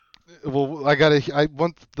Well,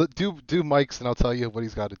 do Mike's, and I'll tell you what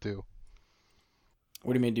he's got to do.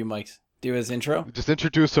 What do you mean do Mike's? Do his intro? Just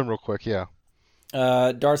introduce him real quick, yeah.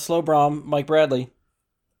 Darth Slowbrom, Mike Bradley.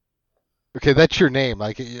 Okay, that's your name.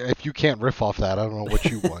 Like, if you can't riff off that, I don't know what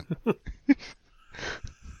you want.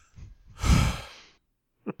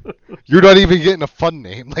 You're not even getting a fun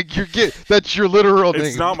name. Like, that's your literal name.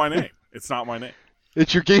 It's not my name. It's not my name.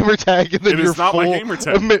 It's your gamer tag, and then It is not my gamer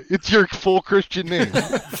tag. It's your full Christian name.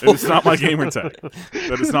 It is not my gamer tag.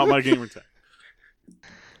 That is not my gamer tag.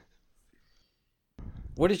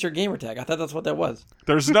 What is your gamer tag? I thought that's what that was.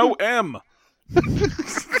 There's no M. Who's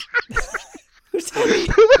telling me?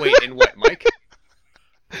 Wait, and what, Mike?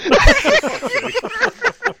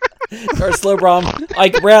 Darth Slowbrom,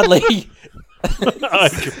 Ike Bradley.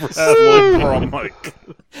 Ike Bradley from Mike.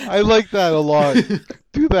 I like that a lot.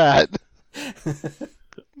 Do that.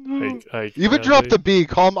 Ike Even Bradley. drop the B.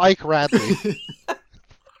 Call him Ike Radley.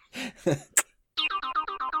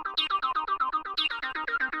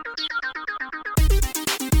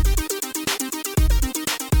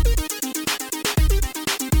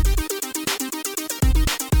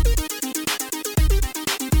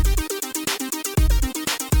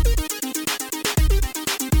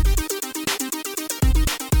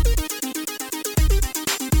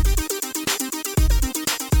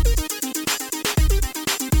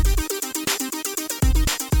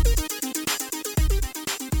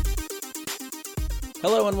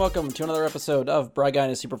 Hello and welcome to another episode of Bry Guy and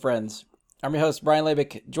his Super Friends. I'm your host, Brian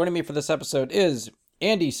Labick. Joining me for this episode is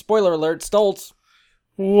Andy, spoiler alert, Stoltz,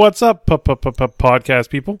 What's up, podcast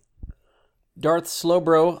people? Darth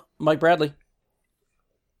Slowbro, Mike Bradley.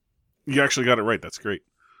 You actually got it right. That's great.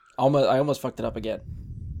 I almost fucked it up again.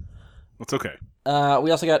 That's okay.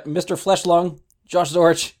 We also got Mr. Fleshlung, Josh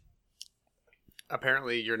Zorich.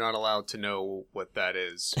 Apparently, you're not allowed to know what that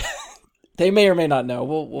is. They may or may not know.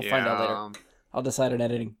 We'll find out later. Yeah. I'll decide on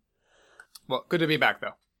editing. Well, good to be back,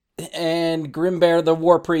 though. And Grimbear, the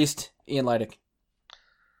War Priest, Ian Leidick.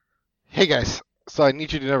 Hey guys, so I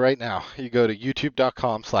need you to know right now, you go to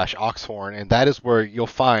youtube.com/oxhorn, and that is where you'll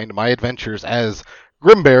find my adventures as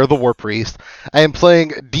Grimbear, the War Priest. I am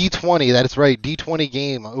playing D20, that is right, D20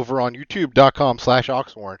 game over on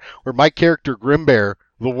youtube.com/oxhorn, where my character Grimbear,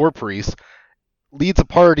 the War Priest, leads a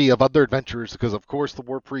party of other adventurers, because of course the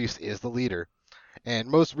War Priest is the leader. And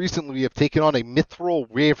most recently we have taken on a Mithril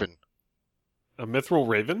Raven. A mithril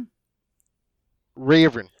raven?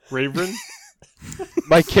 Raven. Raven?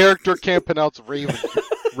 My character can't pronounce Raven.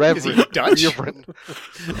 Reverend. Is he Dutch? Reverend.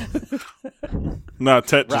 No,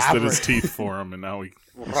 Tet just did his Raven. teeth for him, and now he's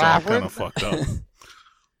all Raven. kind of fucked up.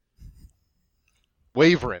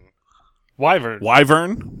 Wavering. Wyvern.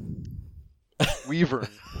 Wyvern? Weavern.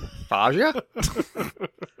 Faja?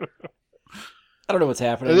 I don't know what's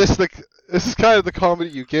happening. This is kind of the comedy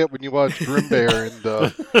you get when you watch Grimbear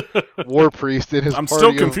and War Priest in his I'm party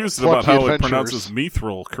still confused of about plucky how it adventurers. pronounces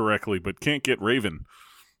Mithril correctly, but can't get Raven.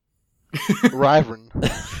 Wyvern.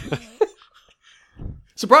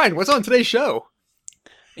 So, Brian, what's on today's show?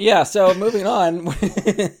 Yeah, so moving on.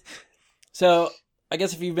 So, I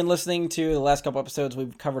guess if you've been listening to the last couple episodes,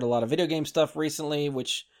 we've covered a lot of video game stuff recently,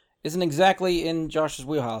 which isn't exactly in Josh's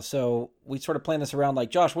wheelhouse. So, we sort of planned this around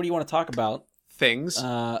like, Josh, what do you want to talk about? Things.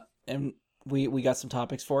 And we got some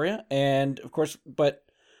topics for you. And, of course, but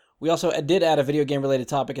we also did add a video game-related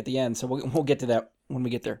topic at the end, so we'll get to that when we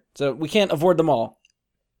get there. So, we can't avoid them all.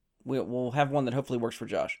 We'll have one that hopefully works for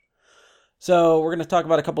Josh. So we're going to talk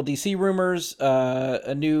about a couple DC rumors,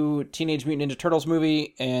 a new Teenage Mutant Ninja Turtles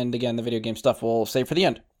movie, and again, the video game stuff we'll save for the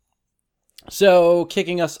end. So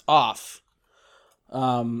kicking us off,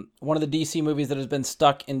 one of the DC movies that has been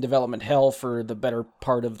stuck in development hell for the better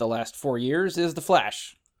part of the last 4 years is The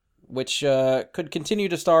Flash, which could continue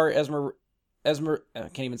to star Ezra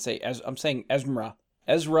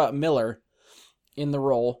Miller in the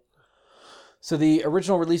role. So the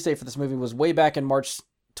original release date for this movie was way back in March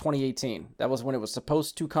 2018. That was when it was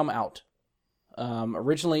supposed to come out.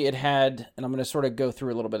 Originally it had, and I'm going to sort of go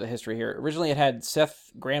through a little bit of history here. Originally it had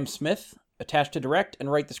Seth Grahame-Smith attached to direct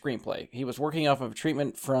and write the screenplay. He was working off of a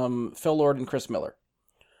treatment from Phil Lord and Chris Miller.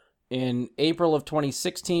 In April of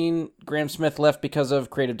 2016, Grahame-Smith left because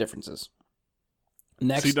of creative differences.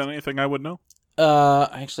 Next, Has he done anything I would know?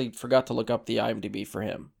 I actually forgot to look up the IMDb for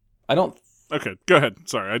him. I don't. Okay, go ahead.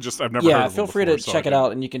 Sorry, I've never heard Yeah, of him feel free before, to so check I it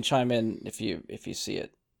out, and you can chime in if you see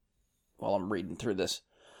it while I'm reading through this.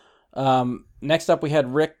 Next up, we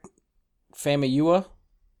had Rick Famuyiwa.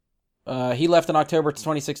 He left in October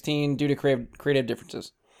 2016 due to creative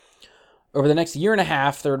differences. Over the next year and a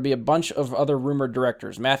half, there would be a bunch of other rumored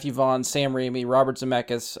directors. Matthew Vaughn, Sam Raimi, Robert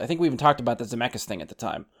Zemeckis. I think we even talked about the Zemeckis thing at the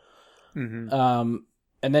time. Mm-hmm.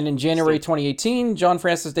 And then in January 2018, John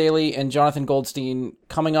Francis Daley and Jonathan Goldstein,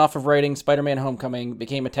 coming off of writing Spider-Man Homecoming,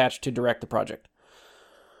 became attached to direct the project.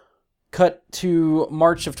 Cut to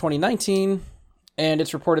March of 2019, and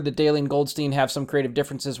it's reported that Daley and Goldstein have some creative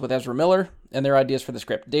differences with Ezra Miller and their ideas for the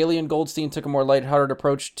script. Daley and Goldstein took a more lighthearted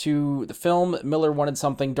approach to the film. Miller wanted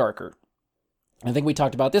something darker. I think we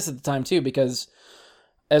talked about this at the time, too, because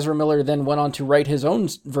Ezra Miller then went on to write his own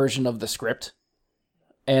version of the script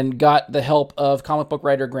and got the help of comic book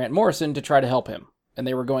writer Grant Morrison to try to help him. And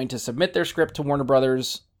they were going to submit their script to Warner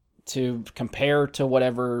Brothers to compare to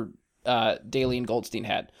whatever Daley and Goldstein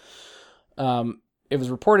had. It was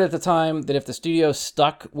reported at the time that if the studio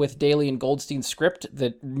stuck with Daley and Goldstein's script,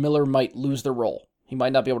 that Miller might lose the role. He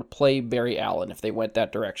might not be able to play Barry Allen if they went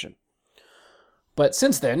that direction. But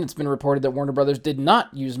since then, it's been reported that Warner Brothers did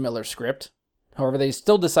not use Miller's script. However, they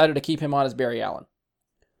still decided to keep him on as Barry Allen.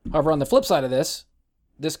 However, on the flip side of this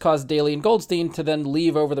caused Daley and Goldstein to then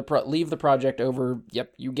leave the project over,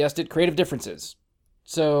 yep, you guessed it, creative differences.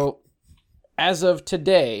 So, as of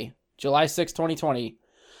today, July 6, 2020,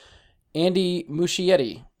 Andy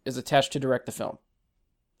Muschietti is attached to direct the film.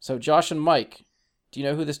 So, Josh and Mike, do you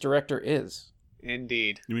know who this director is?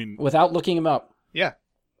 Indeed. You mean Without looking him up. Yeah.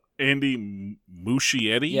 Andy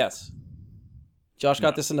Muschietti? Yes. Josh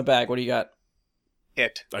got this in the bag. What do you got?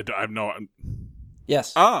 It. I have no...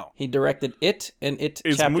 Yes. Oh. He directed It and It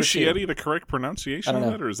Is Chapter Muschietti 2. the correct pronunciation I don't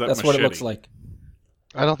of know. that, or is that That's machete? what it looks like.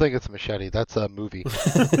 I don't think it's Machete. That's a movie.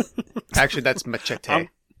 Actually, that's Machete.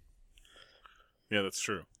 Yeah, that's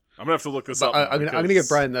true. I'm going to have to look this But up. I'm gonna give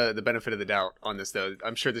Brian the benefit of the doubt on this, though.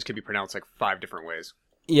 I'm sure this could be pronounced like 5 different ways.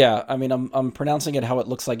 Yeah, I mean, I'm pronouncing it how it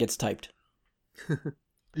looks like it's typed.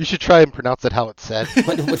 You should try and pronounce it how it's said.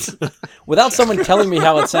 Without someone telling me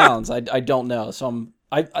how it sounds, I don't know. So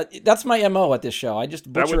I that's my MO at this show. I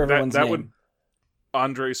just butcher everyone's name.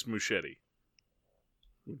 Andres Muschietti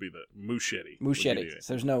would be the Muschietti. Muschietti.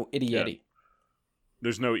 So there's no idiot. Yeah.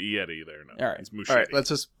 There's no Ieti there. No. All right. It's Muschietti. All right, let's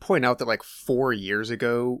just point out that like 4 years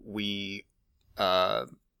ago, we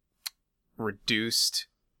reduced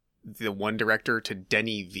the one director to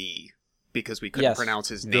Denny V because we couldn't pronounce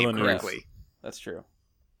his name Villeneuve. correctly. Yes, that's true.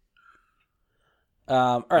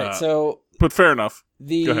 All right, so But fair enough.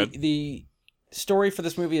 Go ahead. the story for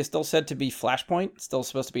this movie is still said to be Flashpoint. It's still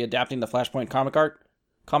supposed to be adapting the Flashpoint comic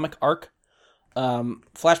arc.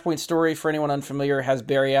 Flashpoint's story, for anyone unfamiliar, has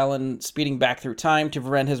Barry Allen speeding back through time to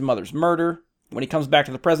prevent his mother's murder. When he comes back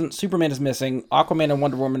to the present, Superman is missing, Aquaman and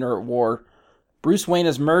Wonder Woman are at war, Bruce Wayne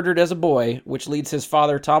is murdered as a boy, which leads his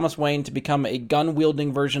father, Thomas Wayne, to become a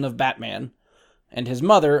gun-wielding version of Batman, and his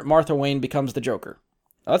mother, Martha Wayne, becomes the Joker.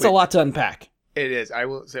 Now, that's a lot to unpack. It is. I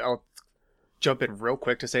will say, I'll jump in real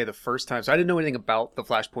quick to say the first time. So I didn't know anything about the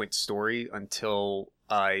Flashpoint story until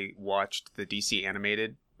I watched the DC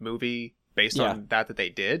animated movie based on that they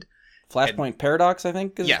did. Flashpoint Paradox, I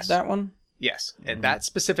think, is that one? Yes. And that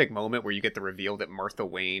specific moment where you get the reveal that Martha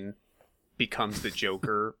Wayne becomes the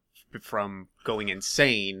Joker from going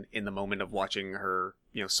insane in the moment of watching her,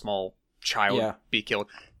 small child be killed.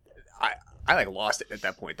 I like lost it at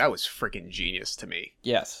that point. That was freaking genius to me.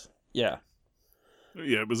 Yes. Yeah.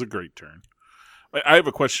 Yeah, it was a great turn. I have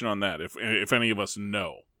a question on that. If any of us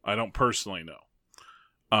know, I don't personally know.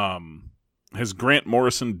 Has Grant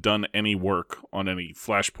Morrison done any work on any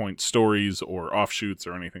Flashpoint stories or offshoots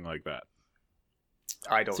or anything like that?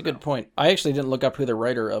 I don't know. That's a good point. I actually didn't look up who the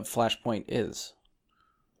writer of Flashpoint is,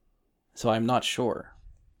 so I'm not sure.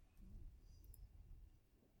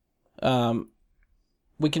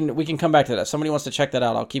 We can come back to that. If somebody wants to check that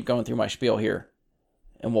out, I'll keep going through my spiel here,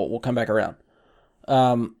 and we'll come back around.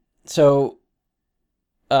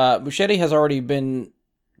 Muschietti has already been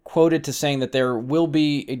quoted to saying that there will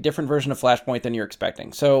be a different version of Flashpoint than you're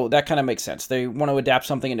expecting. So that kind of makes sense. They want to adapt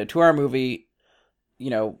something into a 2-hour movie.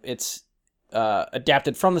 It's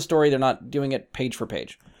adapted from the story. They're not doing it page for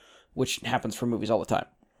page, which happens for movies all the time.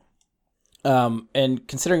 And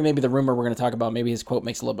considering maybe the rumor we're going to talk about, maybe his quote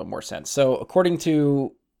makes a little bit more sense. So according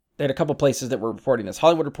to, they had a couple places that were reporting this.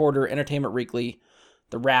 Hollywood Reporter, Entertainment Weekly,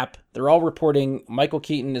 The Wrap, they're all reporting Michael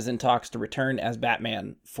Keaton is in talks to return as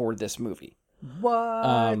Batman for this movie.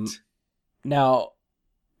 What? Now,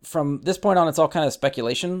 from this point on, it's all kind of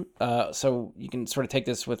speculation. So you can sort of take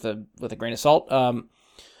this with a grain of salt.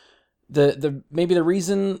 Maybe the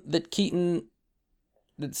reason that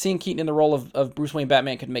seeing Keaton in the role of Bruce Wayne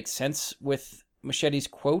Batman could make sense with Muschietti's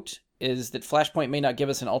quote is that Flashpoint may not give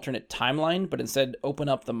us an alternate timeline, but instead open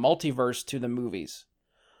up the multiverse to the movies.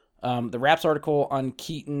 The Wrap's article on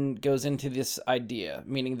Keaton goes into this idea,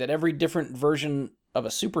 meaning that every different version of a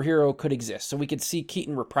superhero could exist. So we could see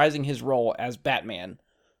Keaton reprising his role as Batman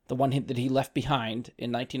the one that he left behind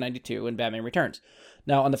in 1992 in Batman Returns.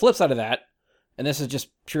 Now, on the flip side of that, and this is just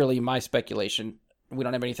purely my speculation, we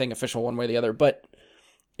don't have anything official one way or the other, but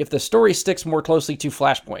if the story sticks more closely to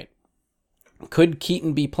Flashpoint, could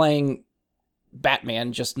Keaton be playing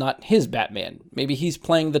Batman, just not his Batman? Maybe he's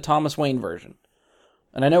playing the Thomas Wayne version.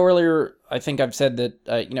 And I know earlier, I think I've said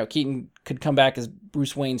that, Keaton could come back as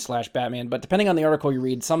Bruce Wayne / Batman, but depending on the article you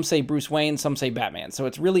read, some say Bruce Wayne, some say Batman. So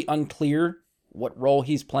it's really unclear what role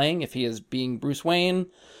he's playing, if he is being Bruce Wayne.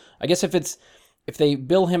 I guess if they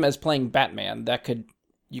bill him as playing Batman,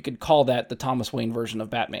 you could call that the Thomas Wayne version of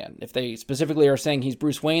Batman. If they specifically are saying he's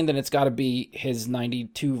Bruce Wayne, then it's got to be his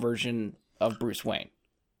 92 version of Bruce Wayne.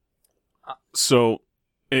 So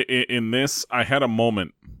in this, I had a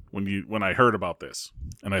moment when I heard about this,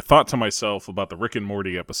 and I thought to myself about the Rick and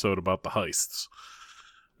Morty episode about the heists,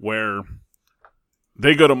 where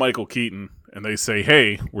they go to Michael Keaton and they say,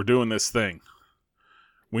 "Hey, we're doing this thing.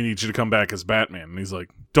 We need you to come back as Batman." And he's like,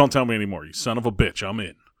 "Don't tell me anymore, you son of a bitch, I'm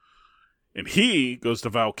in." And he goes to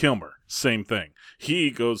Val Kilmer, same thing.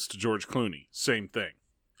 He goes to George Clooney, same thing.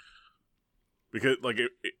 Because,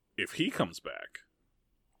 if he comes back,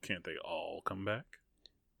 can't they all come back?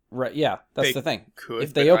 Right, yeah, that's They the thing. could,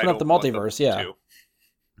 If they but open I up the don't want them multiverse, yeah. to.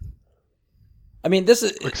 I mean, this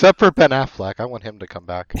is... Except for Ben Affleck. I want him to come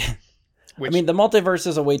back. I mean, the multiverse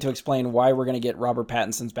is a way to explain why we're going to get Robert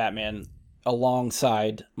Pattinson's Batman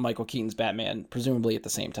alongside Michael Keaton's Batman, presumably at the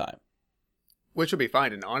same time. Which would be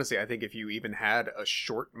fine. And honestly, I think if you even had a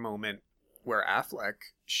short moment where Affleck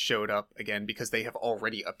showed up again, because they have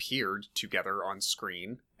already appeared together on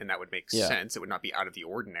screen, and that would make sense. It would not be out of the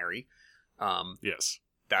ordinary. Yes.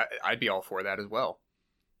 That I'd be all for that as well.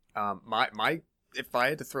 My if I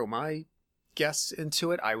had to throw my guess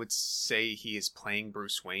into it, I would say he is playing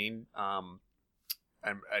Bruce Wayne.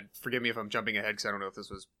 Forgive me if I'm jumping ahead because I don't know if this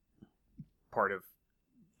was part of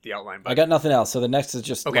the outline. But I got nothing else, so the next is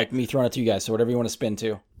just like me throwing it to you guys, so whatever you want to spin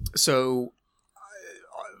to. So,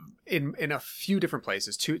 in a few different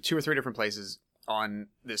places, two or three different places on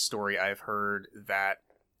this story, I've heard that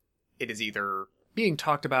it is either being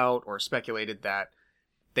talked about or speculated that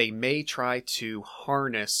they may try to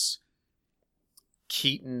harness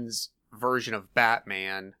Keaton's version of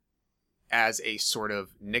Batman as a sort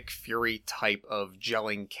of Nick Fury type of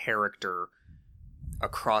gelling character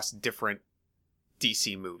across different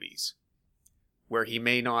DC movies, where he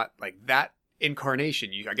may not, like, that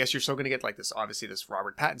incarnation, I guess you're still going to get, like, this, obviously this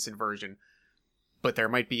Robert Pattinson version, but there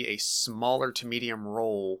might be a smaller to medium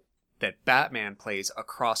role that Batman plays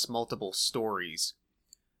across multiple stories,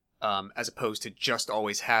 as opposed to just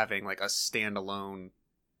always having, like, a standalone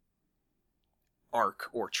arc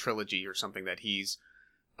or trilogy or something that he's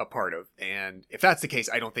a part of. And if that's the case,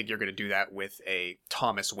 I don't think you're going to do that with a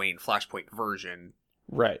Thomas Wayne Flashpoint version.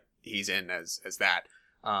 Right. He's in as that.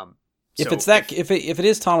 If it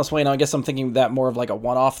is Thomas Wayne, I guess I'm thinking that more of like a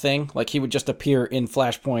one-off thing. Like he would just appear in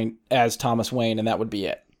Flashpoint as Thomas Wayne, and that would be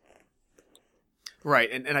it.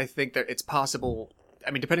 Right, and I think that it's possible.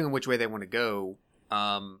 I mean, depending on which way they want to go.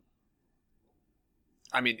 I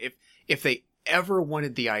mean, if they ever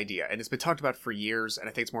wanted the idea, and it's been talked about for years, and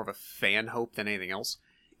I think it's more of a fan hope than anything else.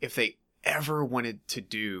 If they ever wanted to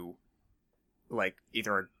do, like,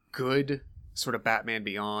 either a good sort of Batman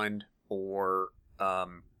Beyond, or not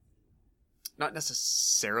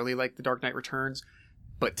necessarily like The Dark Knight Returns,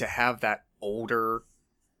 but to have that older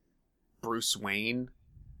Bruce Wayne,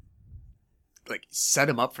 like, set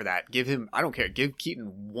him up for that. Give him, I don't care, give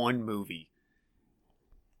Keaton one movie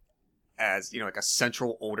as, like a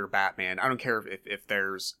central older Batman. I don't care if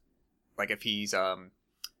there's, like, if he's what's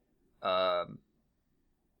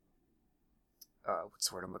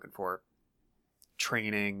the word I'm looking for?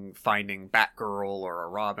 Finding Batgirl or a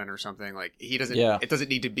Robin or something. Like, he doesn't. Yeah. It doesn't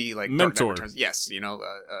need to be like mentor. Yes,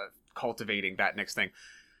 cultivating that next thing.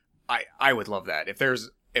 I would love that. If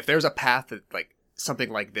there's a path that, like,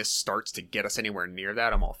 something like this starts to get us anywhere near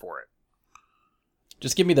that, I'm all for it.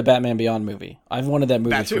 Just give me the Batman Beyond movie. I've wanted that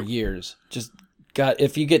movie for years.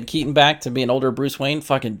 If you get Keaton back to be an older Bruce Wayne,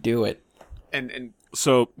 fucking do it. And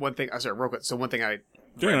so one thing, real quick. So one thing I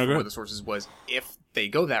read from one of the sources was, if they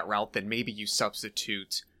go that route, then maybe you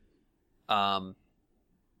substitute,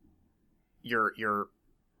 your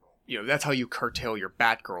that's how you curtail your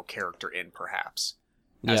Batgirl character in, perhaps,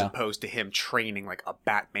 as opposed to him training like a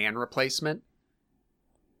Batman replacement.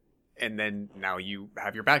 And then now you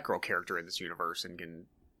have your Batgirl character in this universe and can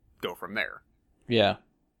go from there. Yeah.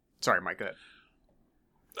 Sorry, Mike, go ahead.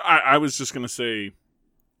 I was just going to say,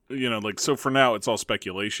 so for now it's all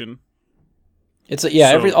speculation.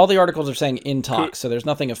 All the articles are saying in talks, so there's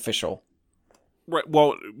nothing official. Right.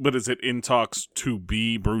 Well, but is it in talks to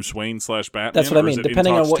be Bruce Wayne / Batman? That's what I or mean. Is it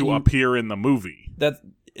Depending in on talks what to you- appear in the movie.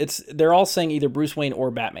 They're all saying either Bruce Wayne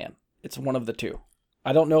or Batman. It's one of the two.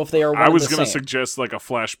 I don't know if they are. I was going to to suggest like a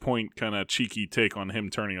Flashpoint kind of cheeky take on him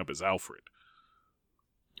turning up as Alfred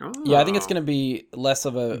Yeah, I think it's going to be less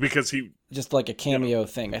of a because he. just like a cameo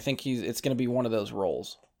thing. I think it's going to be one of those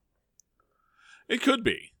roles. It could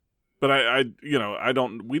be, but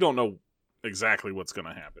we don't know exactly what's going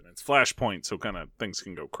to happen. It's Flashpoint, so kind of things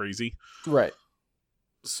can go crazy. Right.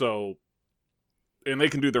 So, and they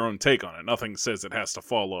can do their own take on it. Nothing says it has to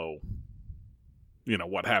follow,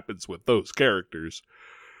 what happens with those characters.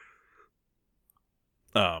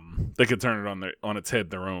 They could turn it on its head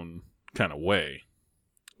their own kind of way.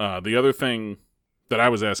 The other thing that I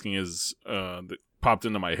was asking is that popped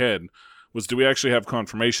into my head was, do we actually have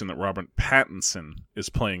confirmation that Robert Pattinson is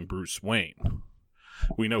playing Bruce Wayne?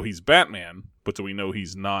 We know he's Batman, but do we know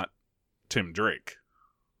he's not Tim Drake?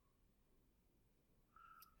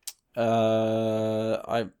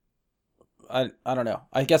 I don't know.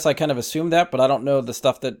 I guess I kind of assumed that, but I don't know the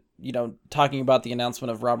stuff that, talking about the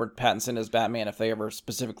announcement of Robert Pattinson as Batman, if they ever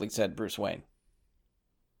specifically said Bruce Wayne.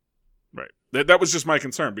 Right. That was just my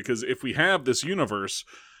concern, because if we have this universe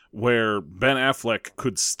where Ben Affleck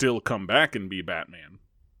could still come back and be Batman,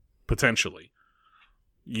 potentially,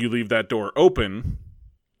 you leave that door open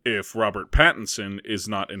if Robert Pattinson is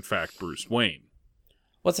not, in fact, Bruce Wayne.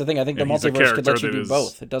 What's the thing? I think the And he's a multiverse could let character you that do is-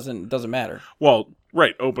 both. It doesn't matter. Well,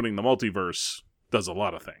 right, opening the multiverse does a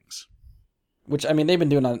lot of things. Which, I mean, they've been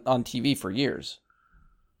doing on TV for years.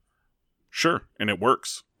 Sure, and it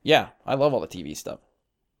works. Yeah, I love all the TV stuff.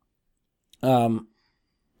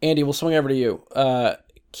 Andy, we'll swing over to you.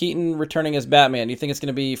 Keaton returning as Batman. You think it's going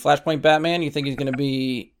to be Flashpoint Batman? You think he's going to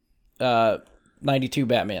be 92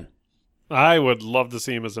 Batman? I would love to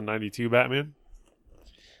see him as a 92 Batman.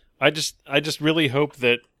 I just really hope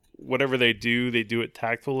that whatever they do it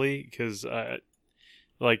tactfully, because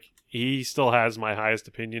he still has my highest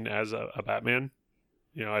opinion as a Batman.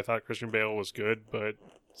 I thought Christian Bale was good, but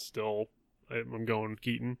still, I'm going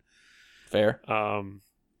Keaton. Fair.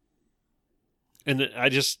 And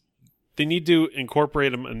they need to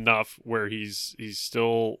incorporate him enough where he's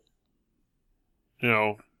still,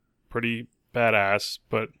 pretty badass,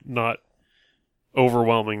 but not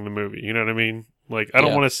overwhelming the movie. You know what I mean? Like, I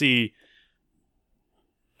don't want to see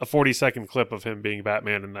a 40-second clip of him being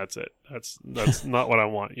Batman and that's it. That's not what I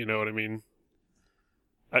want. You know what I mean?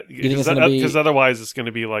 Because otherwise it's going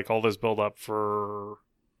to be like all this build up for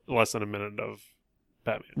less than a minute of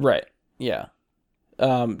Batman. Right. Yeah.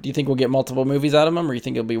 Do you think we'll get multiple movies out of him, or you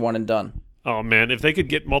think it'll be one and done? Oh man, if they could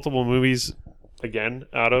get multiple movies again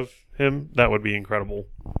out of him, that would be incredible.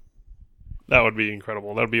 That would be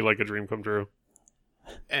incredible. That would be like a dream come true.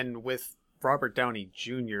 And with Robert Downey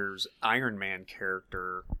Jr.'s Iron Man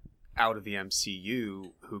character out of the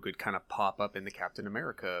MCU, who could kind of pop up in the Captain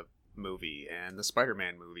America movie and the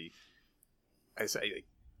Spider-Man movie,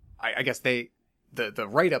 I guess the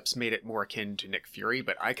write-ups made it more akin to Nick Fury,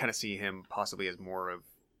 but I kind of see him possibly as more of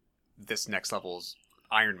this next level's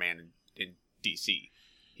Iron Man in DC.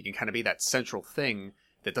 He can kind of be that central thing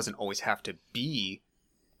that doesn't always have to be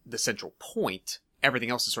the central point.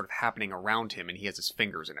 Everything else is sort of happening around him, and he has his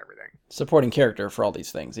fingers in everything. Supporting character for all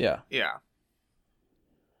these things, yeah. Yeah.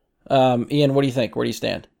 Ian, what do you think? Where do you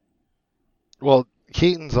stand? Well,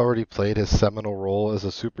 Keaton's already played his seminal role as a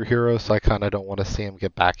superhero, so I kind of don't want to see him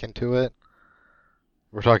get back into it.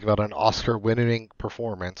 We're talking about an Oscar-winning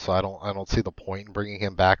performance, so I don't see the point in bringing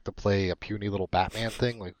him back to play a puny little Batman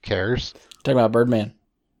thing. Like, who cares? Talking about Birdman.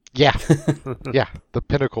 Yeah, yeah, the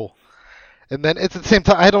pinnacle. And then it's at the same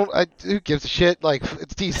time, who gives a shit? Like,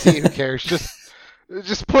 it's DC, who cares?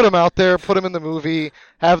 Just put him out there, put him in the movie,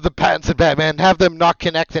 have the Pattinson Batman, have them not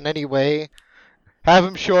connect in any way, have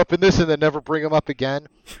him show up in this and then never bring him up again.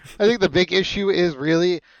 I think the big issue is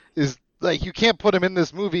like, you can't put him in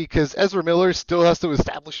this movie because Ezra Miller still has to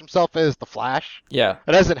establish himself as the Flash. Yeah.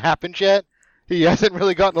 It hasn't happened yet. He hasn't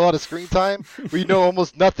really gotten a lot of screen time. We know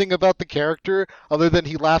almost nothing about the character other than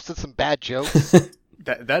he laughs at some bad jokes.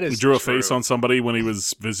 That is He drew a true. face on somebody when he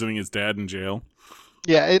was visiting his dad in jail.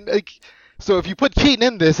 Yeah, and so if you put Keaton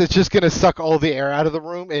in this, it's just gonna suck all the air out of the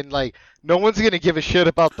room, and like no one's gonna give a shit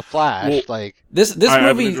about the Flash. Well, like This I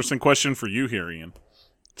have an movie. interesting question for you here, Ian.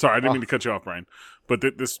 Sorry, I didn't mean to cut you off, Brian.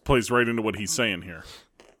 But this plays right into what he's saying here.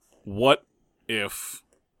 What if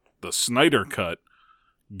the Snyder Cut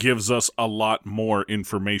gives us a lot more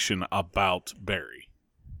information about Barry?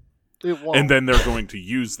 it won't. And then they're going to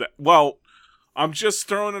use that. Well, I'm just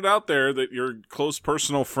throwing it out there that your close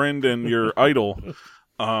personal friend and your idol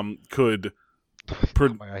could...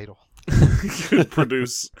 My idol. could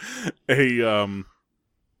produce a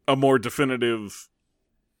more definitive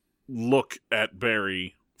look at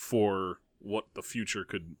Barry for what the future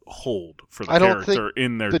could hold for the character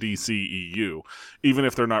in their DCEU, even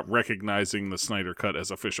if they're not recognizing the Snyder Cut as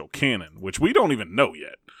official canon, which we don't even know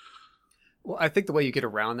yet. Well, I think the way you get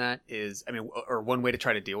around that is, I mean, or one way to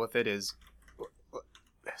try to deal with it is,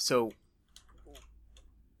 so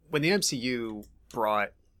when the MCU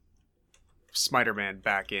brought Spider-Man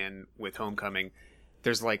back in with Homecoming,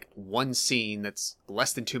 there's like one scene that's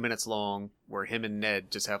less than 2 minutes long where him and Ned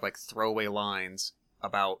just have like throwaway lines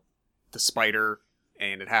about the spider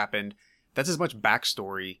and it happened. That's as much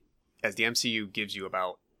backstory as the MCU gives you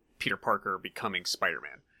about Peter Parker becoming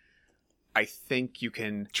Spider-Man. I think you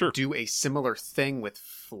can do a similar thing with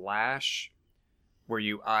Flash, where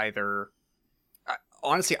you either...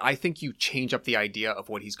 honestly, I think you change up the idea of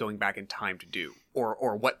what he's going back in time to do,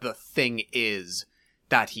 or what the thing is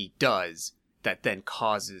that he does that then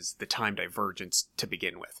causes the time divergence to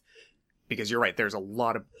begin with. Because you're right, there's a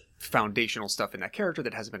lot of foundational stuff in that character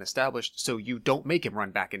that hasn't been established, so you don't make him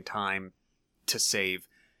run back in time to save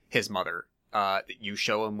his mother. You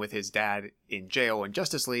show him with his dad in jail in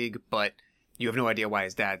Justice League, but you have no idea why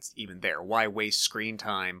his dad's even there. Why waste screen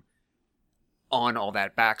time on all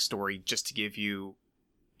that backstory just to give you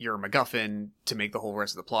your MacGuffin to make the whole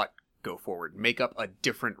rest of the plot go forward? Make up a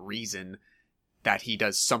different reason that he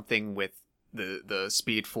does something with the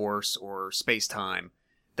Speed Force or space-time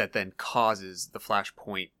that then causes the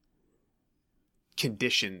Flashpoint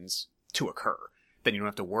conditions to occur. Then you don't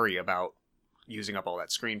have to worry about using up all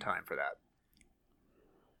that screen time for that.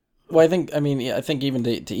 Well, I think even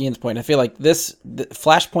to Ian's point, I feel like the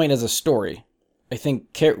Flashpoint as a story, I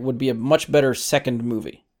think would be a much better second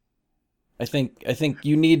movie. I think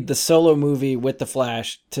you need the solo movie with the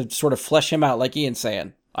Flash to sort of flesh him out, like Ian's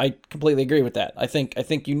saying. I completely agree with that. I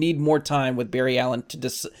think you need more time with Barry Allen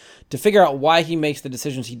to figure out why he makes the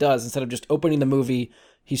decisions he does, instead of just opening the movie,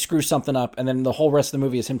 he screws something up, and then the whole rest of the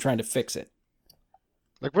movie is him trying to fix it.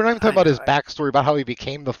 Like, we're not even talking about his backstory, about how he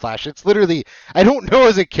became the Flash. It's literally, I don't know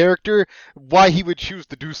as a character why he would choose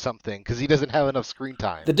to do something, because he doesn't have enough screen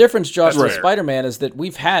time. The difference, Josh, with Spider-Man is that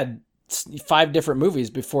we've had 5 different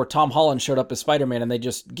movies before Tom Holland showed up as Spider-Man, and they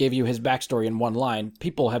just gave you his backstory in one line.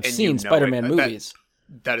 People have seen Spider-Man movies.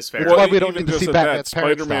 That is fair. Well, why we don't need to see Batman's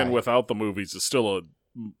Spider-Man without the movies is still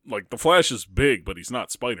the Flash is big, but he's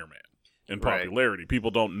not Spider-Man in popularity. Right.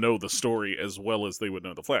 People don't know the story as well as they would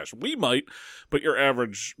know the Flash. We might, but your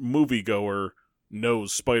average moviegoer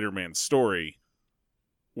knows Spider-Man's story,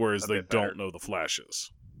 whereas they don't know the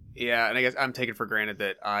Flash's. Yeah, and I guess I'm taking for granted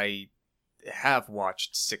that I have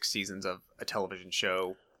watched 6 seasons of a television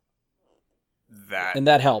show and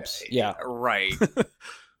that helps. Yeah. Right.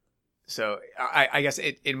 So I guess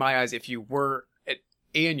in my eyes, if you were,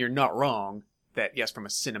 and you're not wrong, that yes, from a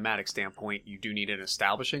cinematic standpoint, you do need an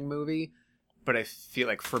establishing movie. But I feel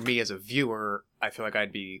like for me as a viewer, I feel like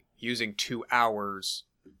I'd be using 2 hours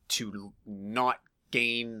to not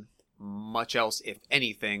gain much else, if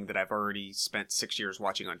anything, that I've already spent 6 years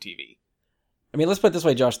watching on TV. I mean, let's put it this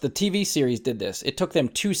way, Josh. The TV series did this. It took them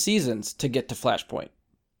 2 seasons to get to Flashpoint.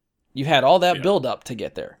 You had all that build up to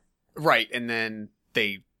get there. Right, and then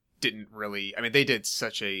they didn't really... I mean, they did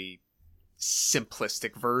such a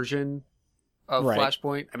simplistic version of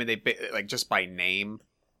Flashpoint. I mean, they like just by name.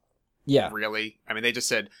 Yeah. Really? I mean, they just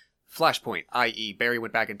said Flashpoint, i.e. Barry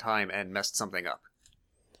went back in time and messed something up.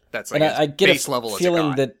 That's like I get base a level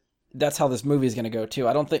feeling that that's how this movie is going to go too.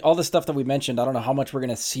 I don't think all the stuff that we mentioned, I don't know how much we're going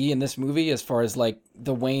to see in this movie as far as like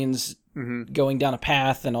the Waynes going down a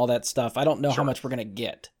path and all that stuff. I don't know how much we're going to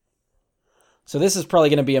get. So this is probably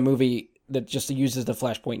going to be a movie that just uses the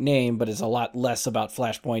Flashpoint name, but is a lot less about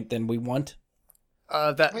Flashpoint than we want.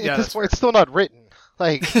 At this point, it's still not written.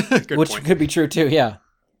 Like, which could be true too. Yeah.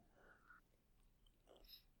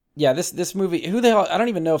 Yeah, this movie, who the hell, I don't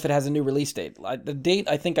even know if it has a new release date. The date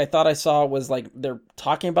I thought I saw was like, they're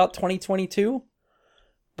talking about 2022,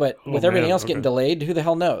 but with everything else getting delayed, who the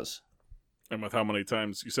hell knows? And with how many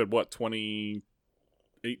times, you said what,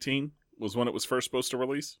 2018 was when it was first supposed to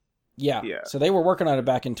release? Yeah. So they were working on it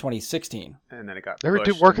back in 2016. And then it got They were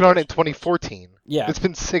working on it in 2014. Yeah. It's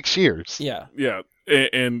been 6 years. Yeah. Yeah,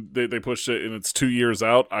 and they pushed it, and it's 2 years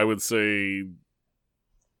out. I would say...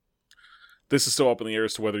 this is still up in the air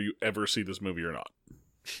as to whether you ever see this movie or not.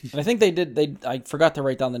 And I think I forgot to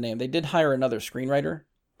write down the name. They did hire another screenwriter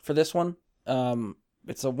for this one.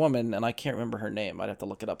 It's a woman, and I can't remember her name. I'd have to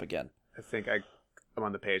look it up again. I think I'm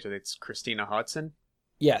on the page. I think it's Christina Hodson.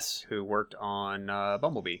 Yes. Who worked on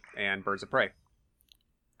Bumblebee and Birds of Prey.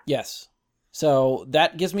 Yes. So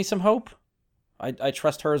that gives me some hope. I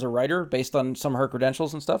trust her as a writer based on some of her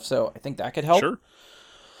credentials and stuff, so I think that could help. Sure.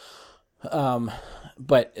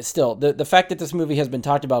 But still, the fact that this movie has been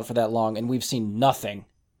talked about for that long and we've seen nothing,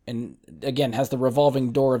 and again has the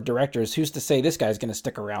revolving door of directors, who's to say this guy's going to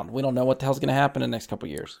stick around? We don't know what the hell's going to happen in the next couple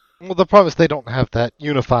of years. Well, the problem is they don't have that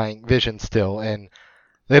unifying vision still, and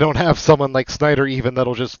they don't have someone like Snyder even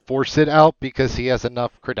that'll just force it out because he has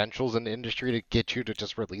enough credentials in the industry to get you to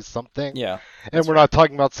just release something. Yeah. And we're not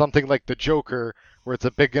talking about something like the Joker, where it's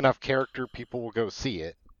a big enough character, people will go see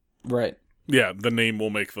it. Right. Yeah, the name will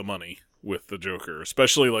make the money with the Joker,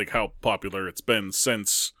 especially like how popular it's been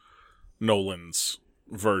since Nolan's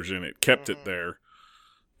version. It kept it there,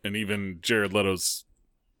 and even Jared Leto's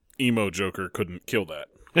emo Joker couldn't kill that.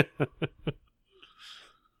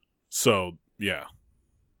 So, yeah.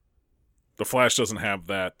 The Flash doesn't have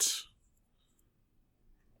that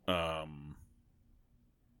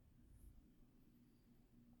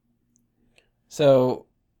So,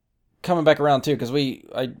 coming back around too, because we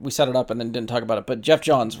set it up and then didn't talk about it, but Jeff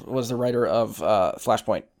Johns was the writer of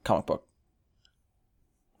Flashpoint comic book.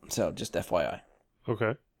 So, just FYI.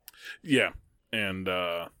 Okay. Yeah, and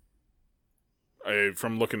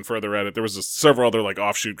from looking further at it, there was several other like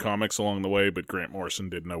offshoot comics along the way, but Grant Morrison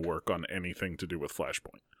did no work on anything to do with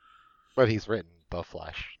Flashpoint. But he's written The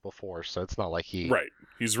Flash before, so it's not like he... Right.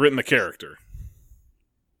 He's written the character.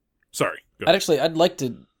 Sorry. Go ahead. I'd like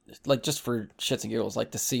to, like, just for shits and giggles,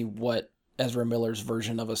 like to see what Ezra Miller's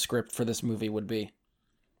version of a script for this movie would be.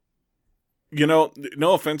 You know,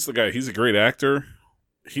 no offense to the guy. He's a great actor.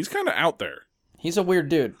 He's kind of out there. He's a weird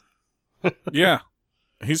dude. Yeah.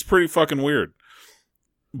 He's pretty fucking weird.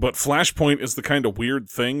 But Flashpoint is the kind of weird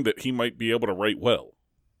thing that he might be able to write well.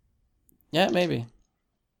 Yeah, maybe.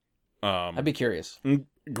 I'd be curious.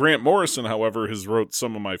 Grant Morrison, however, has wrote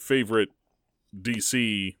some of my favorite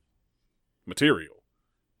DC material.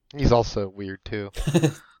 He's also weird, too.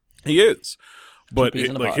 He is. But peas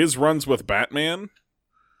in a like pod. his runs with Batman,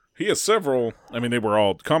 he has several, I mean, they were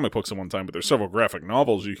all comic books at one time, but there's several graphic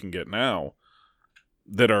novels you can get now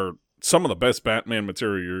that are some of the best Batman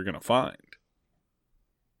material you're going to find.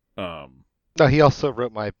 No, he also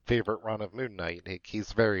wrote my favorite run of Moon Knight.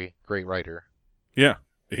 He's a very great writer. Yeah,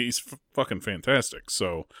 he's fucking fantastic.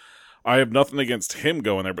 So I have nothing against him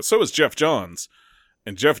going there, but so is Jeff Johns.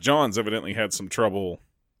 And Jeff Johns evidently had some trouble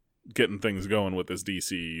getting things going with his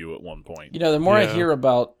DCEU at one point. You know, the more I Yeah. hear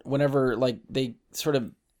about whenever, like, they sort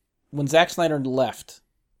of, when Zack Snyder left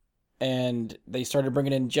and they started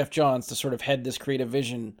bringing in Jeff Johns to sort of head this creative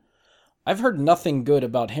vision, I've heard nothing good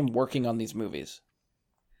about him working on these movies.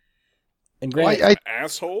 And granted,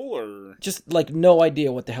 Asshole or just like no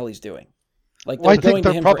idea what the hell he's doing. Like Well, I they're think going to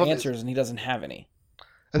their him for problem is- answers and he doesn't have any.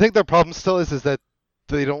 I think their problem still is that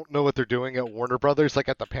they don't know what they're doing at Warner Brothers, like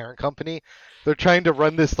at the parent company. They're trying to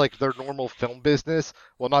run this like their normal film business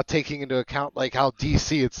while not taking into account like how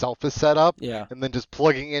DC itself is set up, Yeah. and then just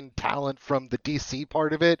plugging in talent from the DC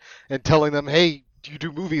part of it and telling them, "Hey, you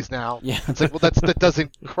do movies now." Yeah. It's like, well, that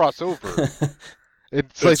doesn't cross over. It's like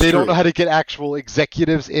That's they don't true. know how to get actual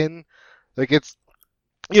executives in. Like it's,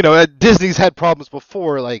 Disney's had problems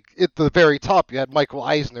before. Like at the very top, you had Michael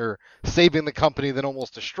Eisner saving the company, then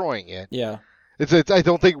almost destroying it. Yeah. It's I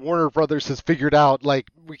don't think Warner Brothers has figured out like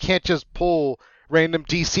we can't just pull random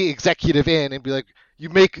DC executive in and be like, you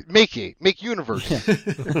make universe.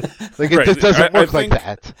 Like it Right. just doesn't I work like think-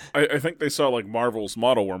 that. I think they saw like Marvel's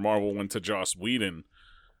model where Marvel went to Joss Whedon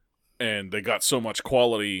and they got so much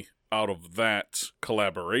quality out of that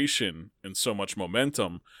collaboration and so much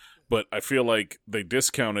momentum, but I feel like they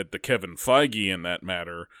discounted the Kevin Feige in that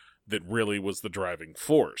matter that really was the driving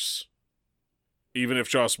force. Even if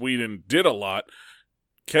Joss Whedon did a lot,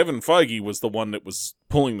 Kevin Feige was the one that was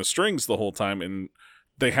pulling the strings the whole time, and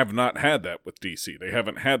they have not had that with DC. They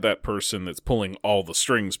haven't had that person that's pulling all the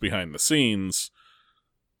strings behind the scenes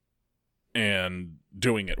and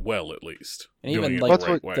doing it well, at least. And Doing even it like the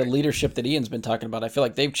right way. the leadership that Ian's been talking about, I feel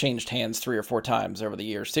like they've changed hands 3 or 4 times over the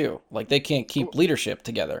years too. Like they can't keep leadership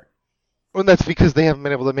together. And that's because they haven't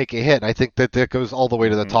been able to make a hit. I think that goes all the way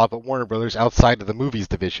to the Mhm. top at Warner Brothers, outside of the movies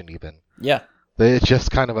division even. Yeah. It's just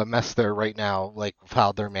kind of a mess there right now, like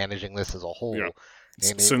how they're managing this as a whole. Yeah.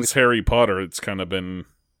 And it Since was- Harry Potter, it's kind of been...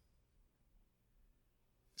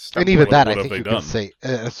 And even that, I What have think they you done? can say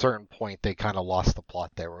at a certain point they kind of lost the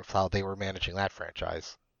plot there with how they were managing that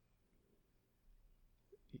franchise.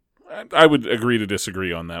 I would agree to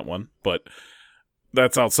disagree on that one, but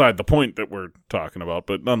that's outside the point that we're talking about.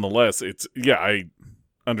 But nonetheless, I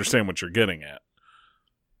understand what you're getting at.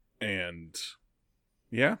 And,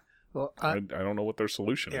 yeah, Well, I don't know what their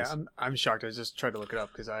solution yeah, is. I'm shocked. I just tried to look it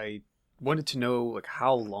up because I wanted to know like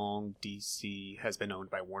how long DC has been owned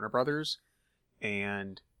by Warner Brothers,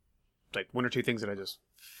 And like one or two things that I just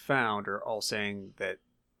found are all saying that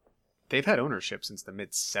they've had ownership since the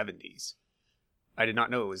mid 70s. I did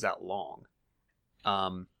not know it was that long.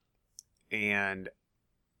 And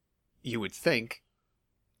you would think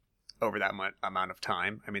over that amount of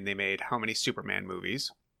time, I mean, they made how many Superman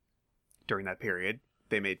movies during that period?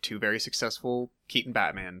 They made 2 very successful Keaton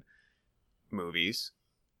Batman movies.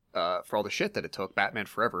 For all the shit that it took, Batman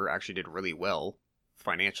Forever actually did really well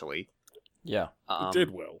financially. Yeah. It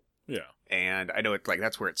did well. Yeah. And I know it's like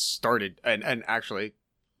that's where it started. And actually,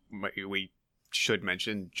 we should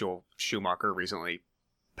mention Joel Schumacher recently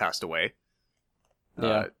passed away.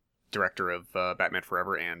 Yeah. Director of Batman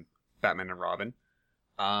Forever and Batman and Robin.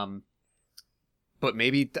 But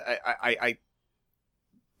maybe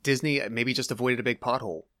Disney maybe just avoided a big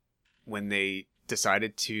pothole when they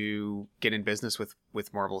decided to get in business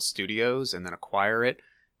with Marvel Studios and then acquire it.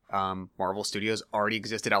 Marvel Studios already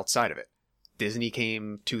existed outside of it. Disney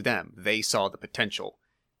came to them. They saw the potential.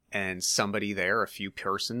 And somebody there, a few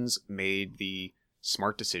persons, made the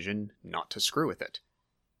smart decision not to screw with it.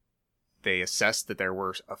 They assessed that there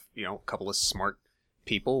were a couple of smart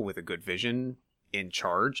people with a good vision in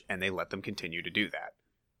charge, and they let them continue to do that.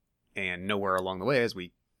 And nowhere along the way, as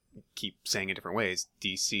we keep saying in different ways,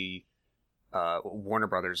 DC, Warner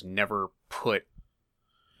Brothers never put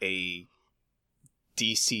a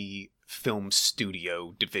DC film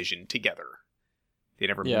studio division together. They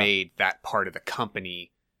never made that part of the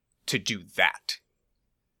company to do that.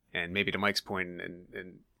 And maybe to Mike's point,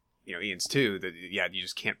 and Ian's too, that you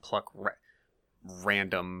just can't pluck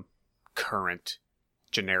random, current,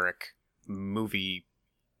 generic movie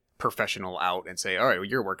professional out and say, all right, well,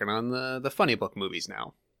 you're working on the funny book movies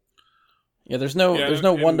now. Yeah, there's no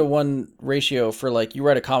 1-to-1 ratio for like you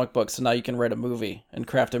write a comic book, so now you can write a movie and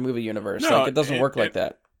craft a movie universe. No, like it doesn't work like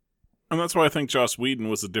that. And that's why I think Joss Whedon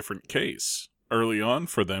was a different case early on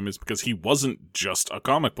for them, is because he wasn't just a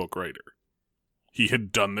comic book writer. He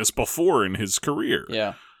had done this before in his career.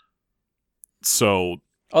 Yeah. So,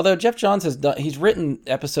 although Jeff Johns he's written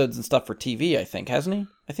episodes and stuff for TV, I think, hasn't he?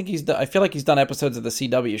 I feel like he's done episodes of the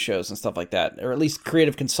CW shows and stuff like that, or at least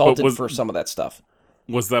creative consultant for some of that stuff.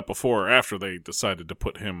 Was that before or after they decided to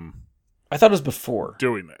put him? I thought it was before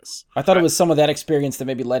doing this. I thought it was some of that experience that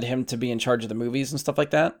maybe led him to be in charge of the movies and stuff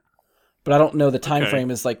like that. But I don't know the time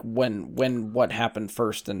frame is like when what happened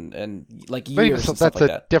first and like years and stuff like that.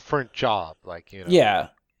 That's a different job, Yeah.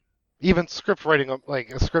 Even script writing,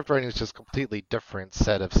 script writing is just a completely different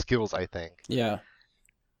set of skills, I think. Yeah.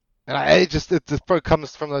 And it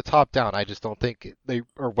comes from the top down. I just don't think they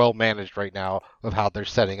are well managed right now of how they're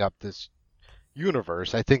setting up this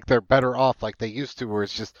universe. I think they're better off like they used to, where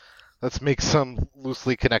it's just, let's make some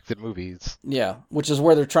loosely connected movies. Yeah, which is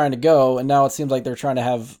where they're trying to go, and now it seems like they're trying to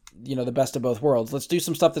have, the best of both worlds. Let's do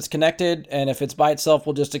some stuff that's connected, and if it's by itself,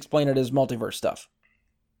 we'll just explain it as multiverse stuff.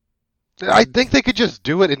 I think they could just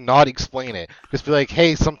do it and not explain it. Just be like,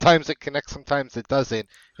 hey, sometimes it connects, sometimes it doesn't,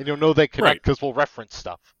 and you'll know they connect because we'll reference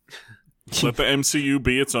stuff. Let the MCU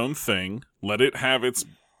be its own thing. Let it have its,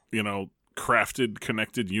 crafted,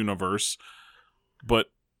 connected universe,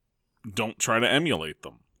 but don't try to emulate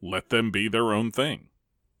them. Let them be their own thing.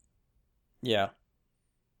 Yeah.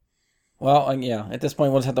 Well, at this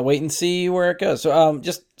point, we'll just have to wait and see where it goes. So,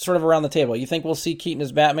 just sort of around the table, you think we'll see Keaton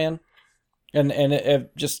as Batman? And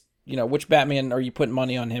just, which Batman are you putting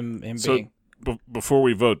money on him being? Before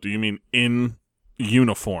we vote, do you mean in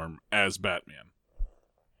uniform as Batman?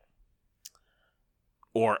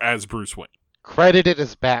 Or as Bruce Wayne? Credited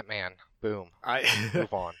as Batman. Boom.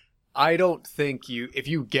 Move on. I don't think if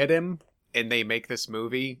you get him and they make this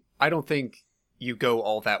movie, I don't think you go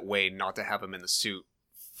all that way not to have him in the suit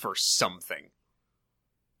for something.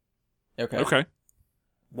 Okay.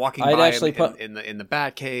 Walking by him in the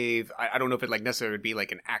Batcave. I don't know if it necessarily would be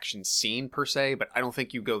like an action scene per se, but I don't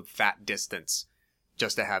think you go that distance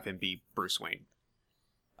just to have him be Bruce Wayne.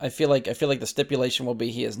 I feel like the stipulation will be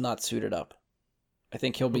he is not suited up. I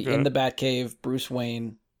think he'll be in the Batcave, Bruce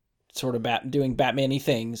Wayne, sort of doing Batman-y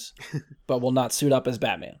things, but will not suit up as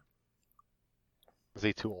Batman. Is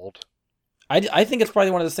he too old? I think it's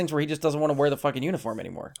probably one of those things where he just doesn't want to wear the fucking uniform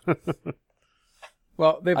anymore.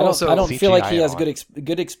 Well, I don't feel like he has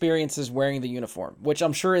good experiences wearing the uniform, which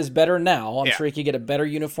I'm sure is better now. I'm sure he could get a better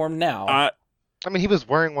uniform now. I mean, he was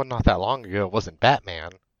wearing one not that long ago. It wasn't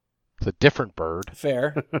Batman. It's a different bird.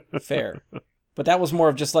 Fair. But that was more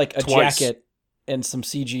of just like a jacket and some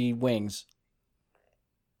CG wings.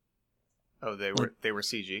 Oh, they were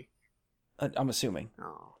CG? I'm assuming.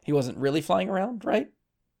 Oh. He wasn't really flying around, right?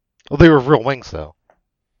 Well, they were real wings, though.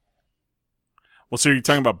 Well, so are you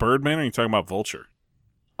talking about Birdman or are you talking about Vulture?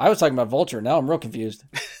 I was talking about Vulture. Now I'm real confused.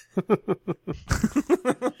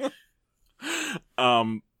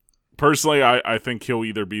 Personally, I think he'll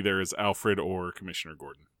either be there as Alfred or Commissioner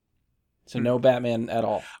Gordon. So no Batman at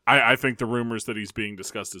all. I think the rumors that he's being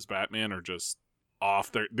discussed as Batman are just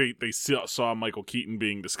off. They saw Michael Keaton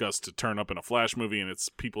being discussed to turn up in a Flash movie, and it's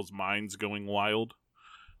people's minds going wild,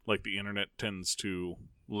 like the internet tends to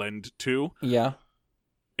lend to. Yeah.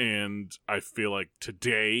 And I feel like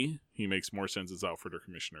today he makes more sense as Alfred or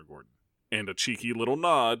Commissioner Gordon. And a cheeky little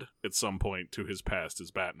nod at some point to his past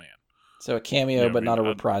as Batman. So a cameo, but not a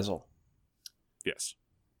reprisal. Yes.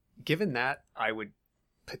 Given that, I would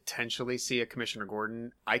potentially see a Commissioner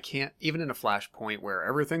Gordon. I can't, even in a Flashpoint where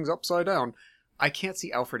everything's upside down, I can't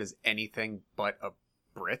see Alfred as anything but a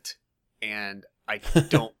Brit. And I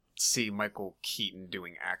don't see Michael Keaton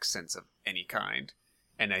doing accents of any kind.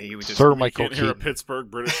 And he would just... Sir Michael Keaton. Hear a Keaton.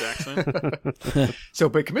 Pittsburgh British accent. So,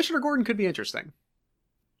 but Commissioner Gordon could be interesting.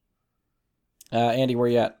 Andy, where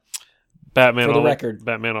you at? Batman For the all record.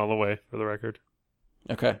 Batman all the way, for the record.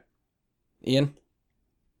 Okay. Ian?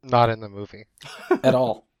 Not in the movie. At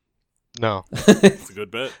all. No. It's a good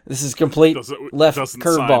bet. This is complete left Doesn't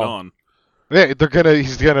sign curveball. on. Yeah,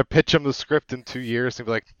 he's gonna pitch him the script in 2 years and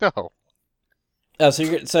be like, no. Oh,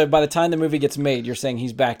 so by the time the movie gets made, you're saying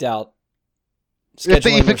he's backed out. If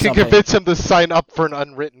they scheduling even or can something. convince him to sign up for an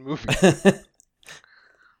unwritten movie.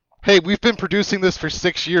 Hey, we've been producing this for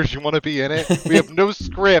 6 years. You want to be in it? We have no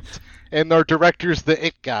script, and our director's the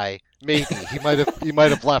it guy. Maybe he might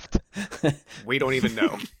have left. We don't even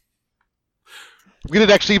know. We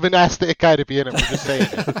didn't actually even ask the it guy to be in it. We're just saying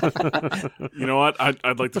it. You know what?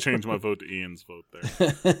 I'd like to change my vote to Ian's vote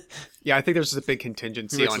there. Yeah, I think there's a big He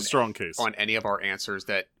contingency makes on a strong case. on any of our answers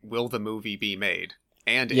that will the movie be made?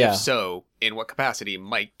 And Yeah. if so, in what capacity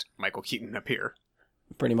might Michael Keaton appear?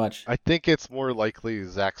 Pretty much. I think it's more likely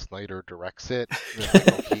Zack Snyder directs it than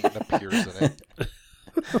Michael Keaton appears in it.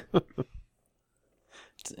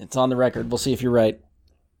 It's on the record. We'll see if you're right.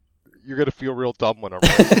 You're gonna feel real dumb when I'm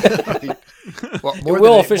right. Well, It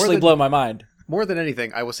will officially blow my mind. More than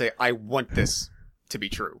anything, I will say I want this to be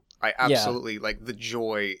true. I absolutely like the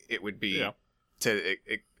joy it would be Yeah. to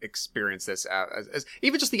experience this as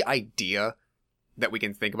even just the idea that we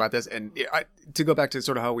can think about this. And to go back to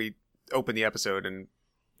sort of how we opened the episode, and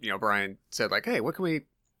Brian said like, "Hey, what can we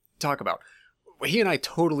talk about?" He and I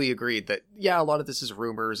totally agreed that a lot of this is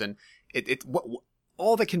rumors, and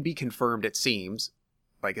all that can be confirmed, it seems,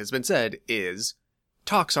 like has been said, is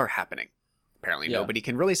talks are happening. Apparently nobody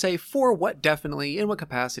can really say for what definitely, in what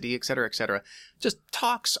capacity, etc., etc. Just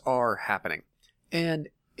talks are happening. And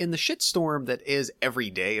in the shitstorm that is every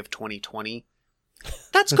day of 2020,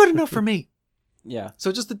 that's good enough for me. Yeah.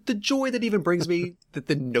 So just the joy that even brings me, that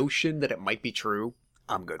the notion that it might be true,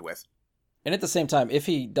 I'm good with. And at the same time, if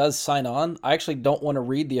he does sign on, I actually don't want to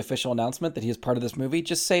read the official announcement that he is part of this movie.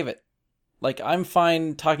 Just save it. Like, I'm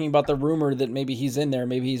fine talking about the rumor that maybe he's in there,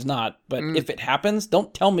 maybe he's not. But if it happens,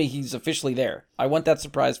 don't tell me he's officially there. I want that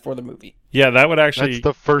surprise for the movie. Yeah, that would actually That's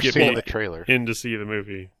the first get scene me of the trailer. in to see the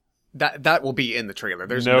movie. That will be in the trailer.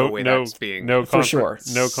 There's no way that's being... For sure.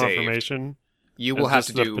 No saved. confirmation. You will If have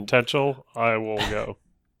this to is do... a potential. I will go.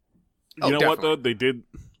 You know what, definitely. though? They did...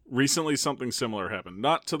 Recently, something similar happened.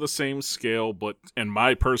 Not to the same scale, but in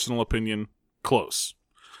my personal opinion, close.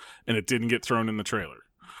 And it didn't get thrown in the trailer.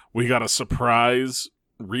 We got a surprise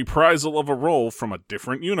reprisal of a role from a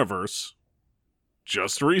different universe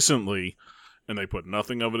just recently, and they put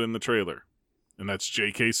nothing of it in the trailer. And that's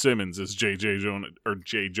J.K. Simmons as J.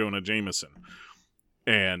 Jonah Jameson.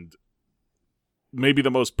 And maybe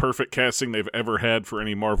the most perfect casting they've ever had for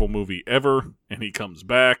any Marvel movie ever, and he comes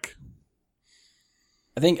back.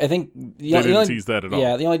 I think They didn't tease that at all.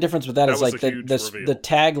 Yeah, the only difference with that That is was like a huge reveal. the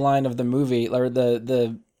tagline of the movie, or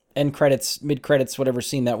the end credits, mid credits, whatever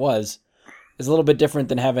scene that was, is a little bit different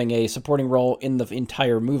than having a supporting role in the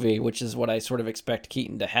entire movie, which is what I sort of expect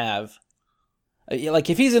Keaton to have. Like,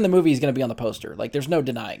 if he's in the movie, he's going to be on the poster. Like, there's no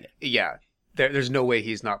denying it. Yeah. There's no way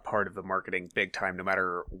he's not part of the marketing big time, no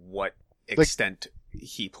matter what extent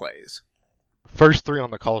he plays. First 3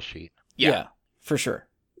 on the call sheet. Yeah, for sure.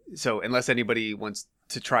 So unless anybody wants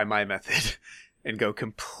to try my method and go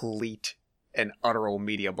complete and utter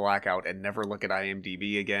media blackout and never look at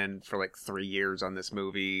IMDb again for like 3 years on this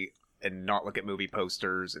movie and not look at movie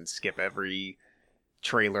posters and skip every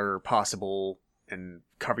trailer possible and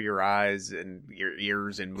cover your eyes and your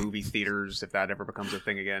ears in movie theaters if that ever becomes a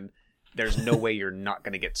thing again, there's no way you're not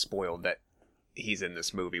going to get spoiled that he's in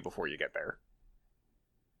this movie before you get there.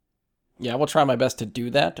 Yeah, I will try my best to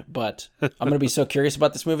do that, but I'm going to be so curious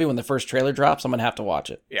about this movie when the first trailer drops, I'm going to have to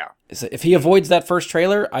watch it. Yeah. If he avoids that first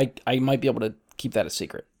trailer, I might be able to keep that a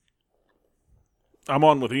secret. I'm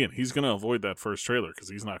on with Ian. He's going to avoid that first trailer because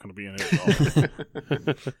he's not going to be in it at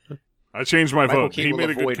all. I changed my Michael vote. Keaton He will made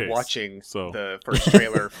a good avoid case. watching So the first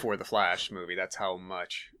trailer for the Flash movie. That's how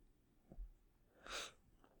much.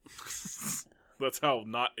 that's how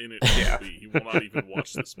not in it he will be. He will not even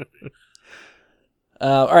watch this movie.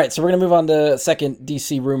 All right, so we're gonna move on to second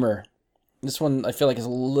DC rumor. This one I feel like is a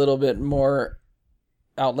little bit more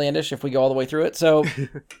outlandish if we go all the way through it. So,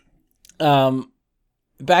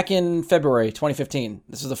 back in February 2015,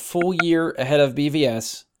 this is a full year ahead of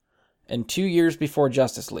BVS and 2 years before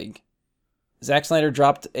Justice League. Zack Snyder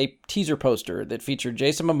dropped a teaser poster that featured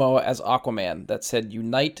Jason Momoa as Aquaman that said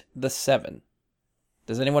 "Unite the Seven."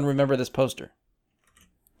 Does anyone remember this poster?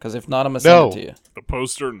 Because if not, I'm gonna send it to you. The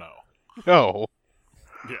poster, no. No.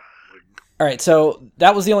 Yeah. All right, so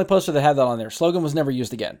that was the only poster that had that on there. Slogan was never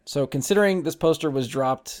used again. So considering this poster was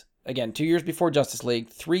dropped, again, 2 years before Justice League,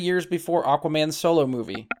 3 years before Aquaman's solo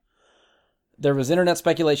movie, there was internet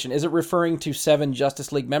speculation. Is it referring to 7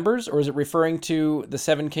 Justice League members, or is it referring to the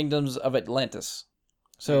 7 kingdoms of Atlantis?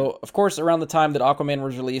 So, of course, around the time that Aquaman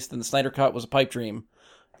was released and the Snyder Cut was a pipe dream,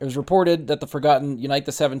 it was reported that the forgotten Unite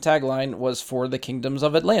the Seven tagline was for the kingdoms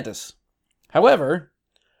of Atlantis. However,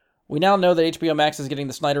 we now know that HBO Max is getting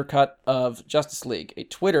the Snyder Cut of Justice League.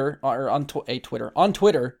 On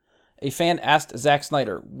Twitter, a fan asked Zack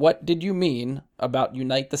Snyder, "What did you mean about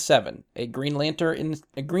Unite the Seven? A Green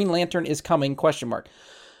Lantern is coming?" ?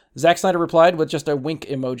 Zack Snyder replied with just a wink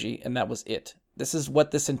emoji, and that was it. This is what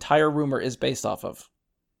this entire rumor is based off of.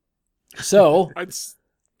 So,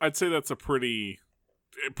 I'd say that's a pretty.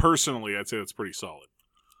 Personally, I'd say that's pretty solid.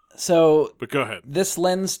 So, but go ahead. This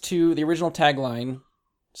lends to the original tagline,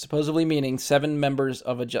 supposedly meaning 7 members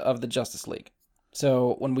of the Justice League.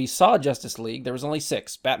 So when we saw Justice League, there was only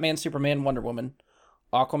 6: Batman, Superman, Wonder Woman,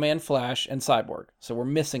 Aquaman, Flash, and Cyborg. So we're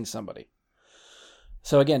missing somebody.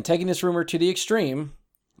 So again, taking this rumor to the extreme,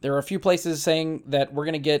 there are a few places saying that we're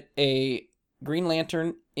going to get a Green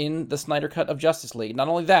Lantern in the Snyder Cut of Justice League. Not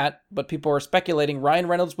only that, but people are speculating Ryan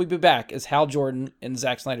Reynolds will be back as Hal Jordan in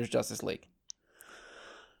Zack Snyder's Justice League.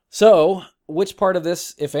 So, which part of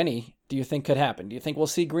this, if any, do you think could happen? Do you think we'll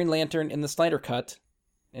see Green Lantern in the Snyder Cut?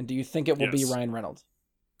 And do you think it will be Ryan Reynolds?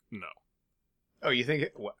 No. Oh, you think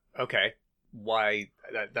it? Okay. Why?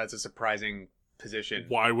 That's a surprising position.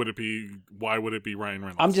 Why would it be Ryan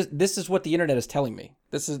Reynolds? This is what the internet is telling me.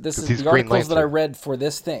 This is the Green articles that I Lantern. read for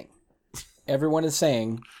this thing. Everyone is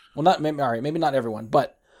saying, well, maybe not everyone,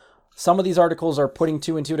 but some of these articles are putting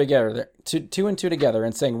two and two together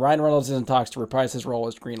and saying Ryan Reynolds is in talks to reprise his role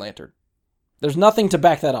as Green Lantern. There's nothing to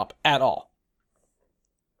back that up at all.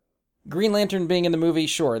 Green Lantern being in the movie,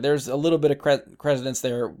 sure, there's a little bit of credence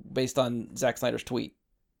there based on Zack Snyder's tweet.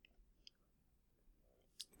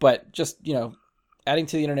 But just, adding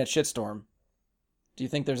to the internet shitstorm, do you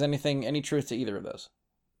think there's any truth to either of those?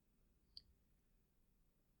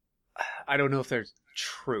 I don't know if there's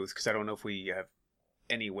truth, because I don't know if we have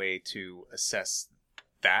any way to assess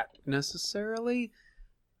that necessarily.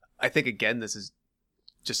 I think, again, this is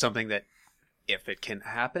just something that, if it can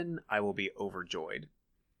happen, I will be overjoyed.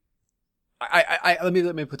 Let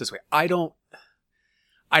me put it this way. I don't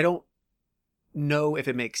know if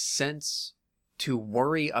it makes sense to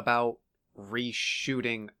worry about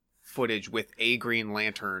reshooting footage with a Green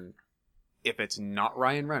Lantern if it's not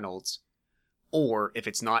Ryan Reynolds, or if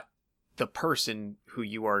it's not the person who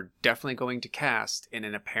you are definitely going to cast in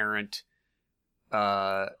an apparently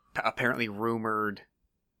rumored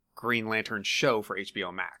Green Lantern show for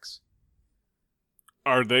HBO Max.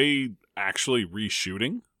 Are they actually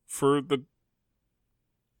reshooting for the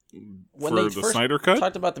Snyder Cut?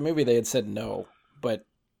 Talked about the movie, they had said no, but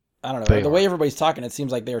I don't know. The way everybody's talking, it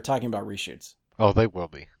seems like they were talking about reshoots. Oh, they will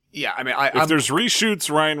be. Yeah, I mean, if there's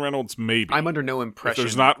reshoots, Ryan Reynolds maybe. I'm under no impression. If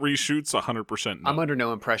there's not reshoots, 100% no. I'm under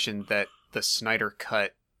no impression that the Snyder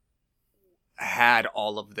Cut had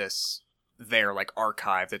all of this there, like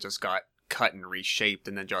archive that just got cut and reshaped,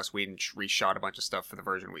 and then Joss Whedon reshot a bunch of stuff for the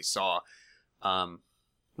version we saw. Right.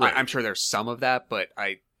 I'm sure there's some of that, but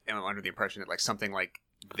I am under the impression that like something like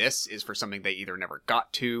this is for something they either never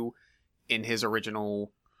got to in his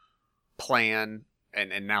original plan,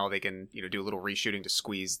 and now they can do a little reshooting to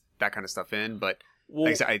squeeze that kind of stuff in. But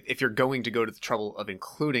like I said, if you're going to go to the trouble of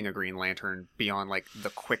including a Green Lantern beyond like the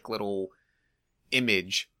quick little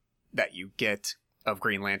image that you get of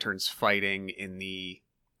Green Lanterns fighting in the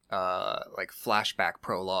like flashback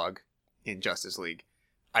prologue in Justice League,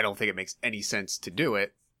 I don't think it makes any sense to do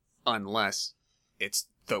it unless it's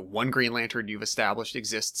the one Green Lantern you've established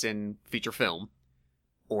exists in feature film,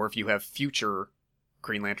 or if you have future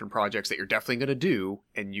Green Lantern projects that you're definitely going to do,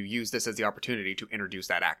 and you use this as the opportunity to introduce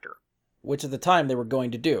that actor. Which at the time they were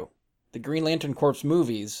going to do. the Green Lantern Corps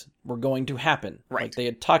movies were going to happen. Right. Like they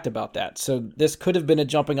had talked about that. So this could have been a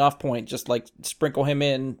jumping off point, just like sprinkle him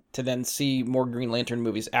in to then see more Green Lantern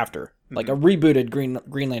movies after. Like a rebooted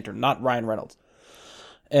Green Lantern, not Ryan Reynolds.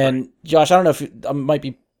 And Josh, I don't know if I might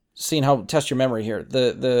be seeing how test your memory here.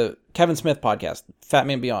 The Kevin Smith podcast, Fat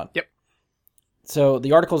Man Beyond. Yep. So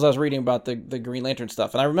the articles I was reading about the Green Lantern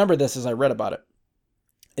stuff, and I remember this as I read about it.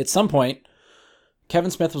 At some point,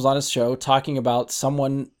 Kevin Smith was on his show talking about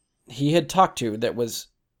someone he had talked to that was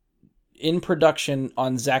in production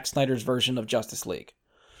on Zack Snyder's version of Justice League.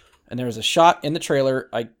 And there was a shot in the trailer,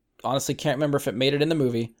 I honestly can't remember if it made it in the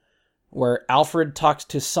movie, where Alfred talks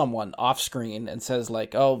to someone off screen and says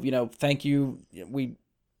like, oh, thank you, we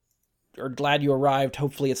are glad you arrived,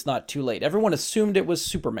 hopefully it's not too late. Everyone assumed it was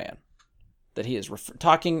Superman, that he is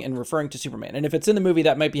talking and referring to Superman. And if it's in the movie,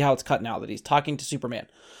 that might be how it's cut now, that he's talking to Superman.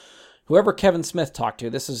 Whoever Kevin Smith talked to,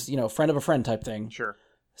 this is, friend of a friend type thing. Sure.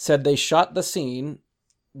 Said they shot the scene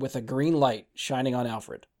with a green light shining on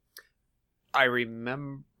Alfred. I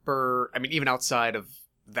remember, even outside of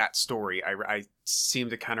that story, I seem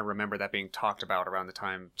to kind of remember that being talked about around the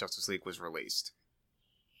time Justice League was released.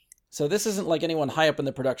 So this isn't like anyone high up in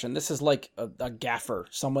the production. This is like a gaffer,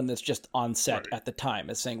 someone that's just on set at the time,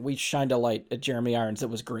 is saying, we shined a light at Jeremy Irons that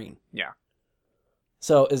was green. Yeah.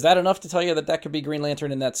 So is that enough to tell you that could be Green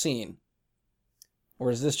Lantern in that scene? Or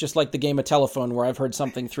is this just like the game of telephone where I've heard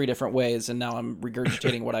something 3 different ways and now I'm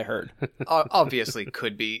regurgitating what I heard? Obviously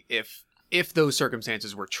could be. If those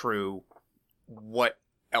circumstances were true, what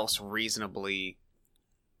else reasonably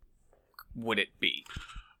would it be?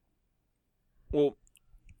 Well,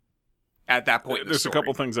 at that point in the there's story. a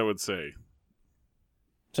couple things I would say.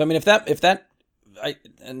 So if that it's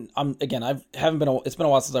been a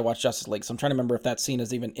while since I watched Justice League, so I'm trying to remember if that scene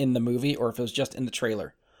is even in the movie or if it was just in the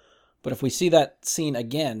trailer. But if we see that scene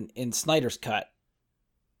again in Snyder's cut,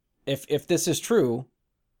 if this is true,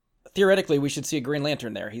 theoretically we should see a Green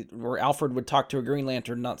Lantern there, where Alfred would talk to a Green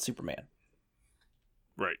Lantern, not Superman.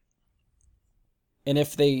 Right. And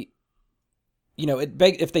if they,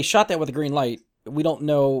 if they shot that with a green light, we don't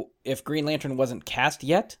know if Green Lantern wasn't cast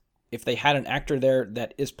yet. If they had an actor there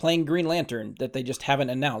that is playing Green Lantern that they just haven't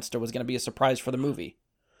announced or was going to be a surprise for the movie.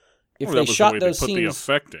 If they shot those scenes, the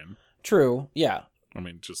effect in. True, yeah.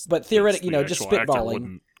 But theoretically, just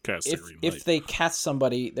spitballing. If if they cast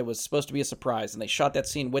somebody that was supposed to be a surprise and they shot that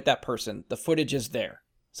scene with that person, the footage is there.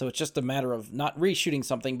 So it's just a matter of not reshooting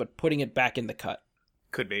something but putting it back in the cut.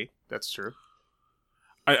 Could be. That's true.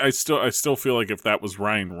 I still feel like if that was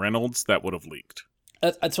Ryan Reynolds, that would have leaked.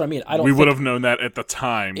 That's what I mean. We would have known that at the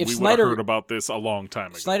time. We would have heard about this a long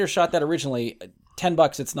time ago. Snyder shot that originally.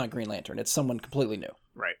 $10, it's not Green Lantern. It's someone completely new.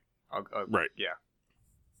 Right. Right. Yeah.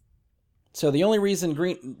 So the only reason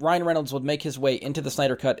Ryan Reynolds would make his way into the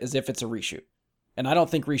Snyder Cut is if it's a reshoot. And I don't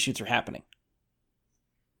think reshoots are happening.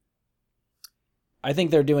 I think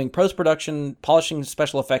they're doing post-production, polishing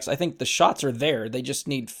special effects. I think the shots are there. They just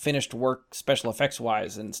need finished work special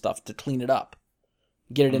effects-wise and stuff to clean it up.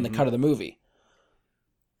 Get it in the cut of the movie.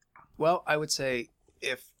 Well, I would say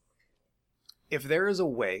if there is a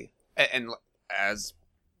way, and as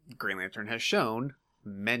Green Lantern has shown,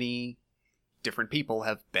 many different people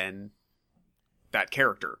have been that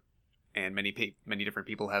character, and many different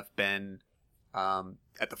people have been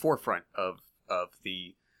at the forefront of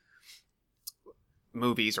the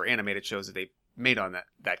movies or animated shows that they made on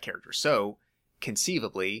that character. So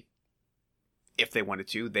conceivably, if they wanted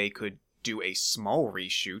to, they could do a small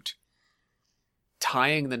reshoot,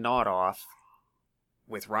 tying the knot off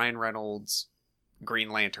with Ryan Reynolds'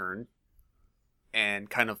 Green Lantern, and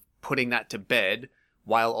kind of putting that to bed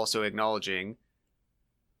while also acknowledging,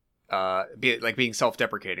 being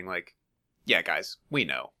self-deprecating, like, yeah, guys, we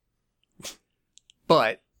know.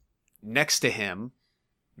 But next to him,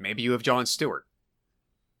 maybe you have Jon Stewart.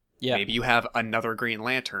 Yeah. Maybe you have another Green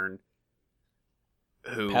Lantern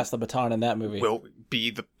who pass the baton in that movie will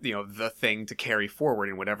be the thing to carry forward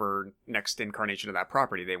in whatever next incarnation of that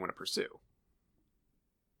property they want to pursue.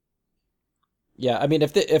 Yeah, I mean,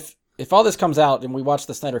 if all this comes out and we watch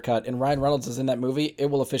the Snyder Cut and Ryan Reynolds is in that movie, it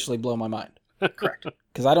will officially blow my mind. Correct.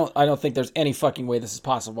 Because I don't think there's any fucking way this is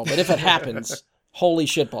possible. But if it happens, holy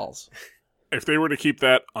shitballs. If they were to keep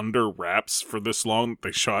that under wraps for this long,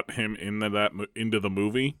 they shot him into the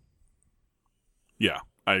movie. Yeah,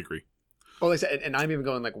 I agree. Well, like I said, and I'm even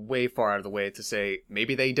going like way far out of the way to say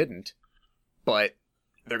maybe they didn't, but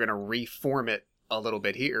they're going to reform it a little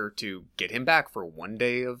bit here to get him back for one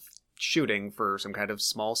day of shooting for some kind of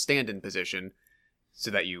small stand-in position,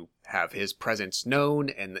 so that you have his presence known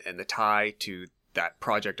and the tie to that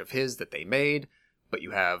project of his that they made, but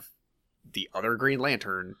you have the other Green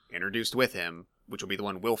Lantern introduced with him which will be the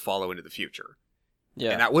one we'll follow into the future.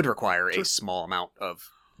 Yeah. And that would require a small amount of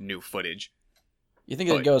new footage. You think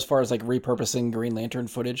it'd go as far as like repurposing Green Lantern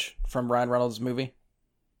footage from Ryan Reynolds' movie?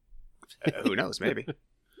 Who knows? Maybe.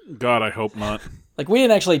 God, I hope not. Like, we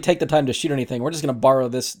didn't actually take the time to shoot anything. We're just going to borrow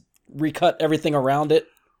this, recut everything around it.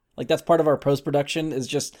 Like, that's part of our post-production, is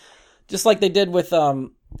just like they did with,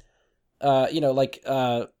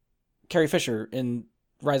 Carrie Fisher in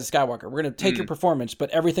Rise of Skywalker. We're going to take your performance, but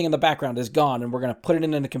everything in the background is gone, and we're going to put it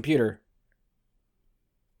in the computer.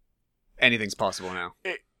 Anything's possible now.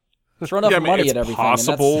 Throw enough money it's at everything,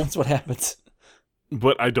 possible, and that's what happens.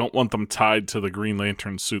 But I don't want them tied to the Green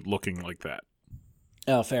Lantern suit looking like that.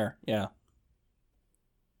 Oh, fair. Yeah.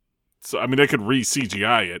 So, I mean, they could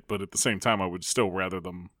re-CGI it, but at the same time, I would still rather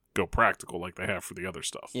them go practical like they have for the other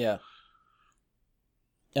stuff. Yeah.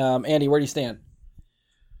 Andy, where do you stand?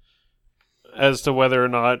 As to whether or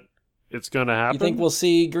not it's going to happen? You think we'll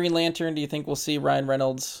see Green Lantern? Do you think we'll see Ryan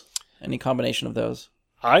Reynolds? Any combination of those?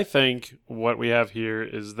 I think what we have here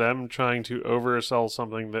is them trying to oversell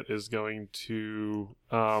something that is going to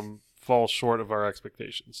fall short of our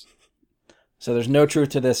expectations. So there's no truth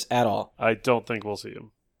to this at all? I don't think we'll see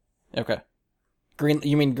him. Okay.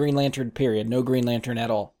 You mean Green Lantern, period. No Green Lantern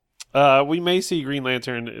at all. We may see Green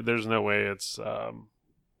Lantern. There's no way it's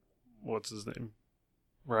what's his name?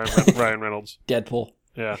 Ryan Reynolds. Deadpool.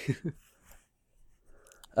 Yeah.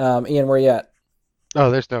 Ian, where you at?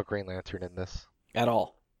 Oh, there's no Green Lantern in this. At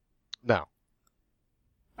all. No.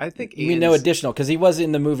 I think You mean no additional, because he was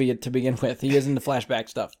in the movie to begin with. He is in the flashback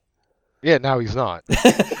stuff. Yeah, now he's not.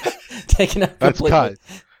 Taken out That's completely. cut.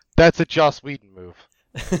 That's a Joss Whedon move.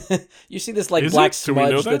 You see this like Is black it? Do we know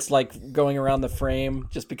smudge that? that's like going around the frame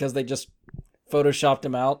just because they just photoshopped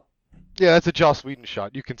him out? Yeah, that's a Joss Whedon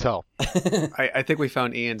shot. You can tell. I think we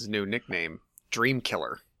found Ian's new nickname, Dream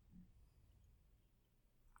Killer.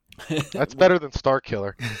 That's better than Star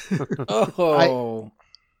Killer. Oh.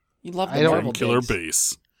 You love the I don't- Marvel Killer digs.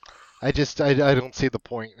 base. I don't see the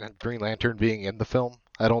point in Green Lantern being in the film.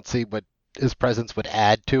 I don't see what his presence would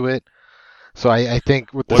add to it. So I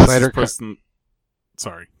think with the What's Snyder his Cut, person?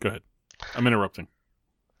 Sorry, go ahead. I'm interrupting.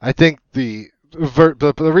 I think the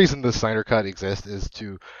reason the Snyder Cut exists is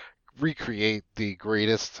to recreate the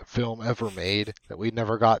greatest film ever made that we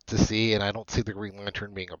never got to see, and I don't see the Green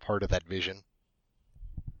Lantern being a part of that vision.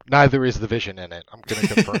 Neither is the Vision in it. I'm going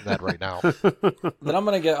to confirm that right now. Then I'm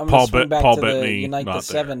going to Paul swing back Paul to the Bettany, Unite the not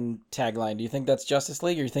Seven tagline. Do you think that's Justice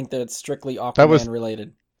League, or you think that it's strictly That Aquaman was-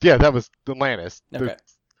 related? Yeah, that was Atlantis. Okay.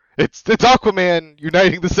 It's Aquaman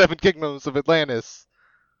uniting the seven kingdoms of Atlantis.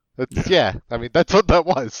 Yeah, I mean that's what that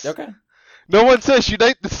was. Okay. No one says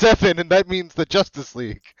unite the seven, and that means the Justice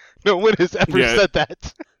League. No one has ever Yeah. said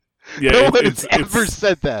that. Yeah, No one has ever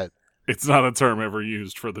said that. It's not a term ever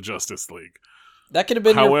used for the Justice League. That could have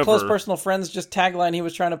been your However- close personal friend's just tagline he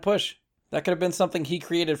was trying to push. That could have been something he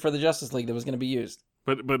created for the Justice League that was going to be used.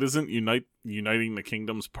 But isn't uniting the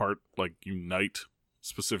kingdoms part, like unite,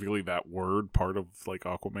 specifically that word, part of like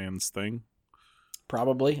Aquaman's thing?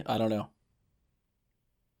 Probably. I don't know.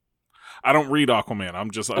 I don't read Aquaman.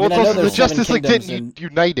 I'm just I mean, I Well, know the there's seven Justice League kingdoms didn't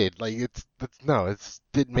united. Like it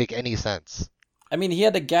didn't make any sense. I mean, he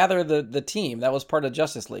had to gather the team. That was part of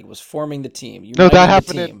Justice League, was forming the team. No, uniting that the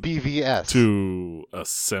happened team. in BVS. to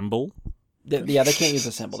assemble. Yeah, they can't use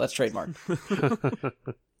a symbol. That's trademark.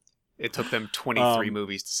 It took them 23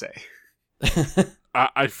 movies to say.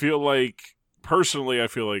 I feel like, personally, I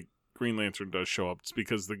feel like Green Lantern does show up. It's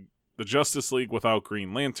because the Justice League without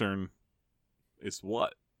Green Lantern is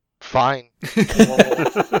what? Fine. So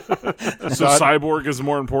Not- Cyborg is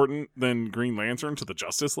more important than Green Lantern to the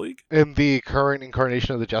Justice League? In the current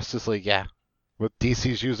incarnation of the Justice League, yeah. What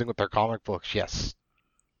DC's using with their comic books, yes.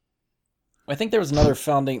 I think there was another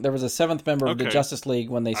founding. There was a seventh member of the Okay. Justice League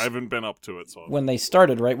when they I haven't been up to it, so when they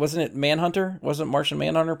started. Right? Wasn't it Manhunter? Wasn't Martian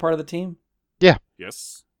Manhunter part of the team?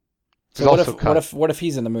 yes, So He's what also if cut. what if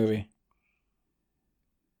he's in the movie?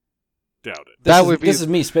 doubt it. This is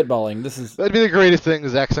me spitballing. This is That'd be the greatest thing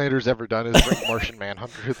Zack Snyder's ever done is bring Martian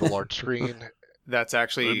Manhunter to the large screen. That's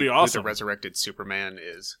actually That'd be who awesome. the resurrected Superman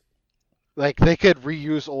is. Like, they could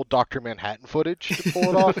reuse old Dr. Manhattan footage to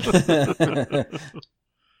pull it off.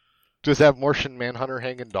 Just have Martian Manhunter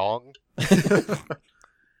hanging dong. I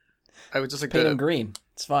would just like paint him to. green.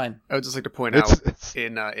 It's fine. I would just like to point It's, out it's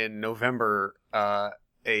in November,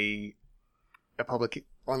 a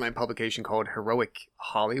online publication called Heroic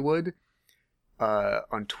Hollywood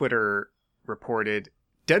on Twitter reported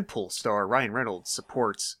Deadpool star Ryan Reynolds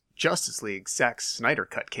supports Justice League Zack Snyder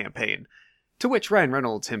Cut campaign, to which Ryan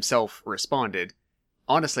Reynolds himself responded,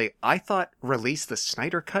 "Honestly, I thought release the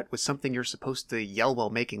Snyder Cut was something you're supposed to yell while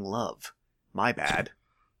making love. My bad."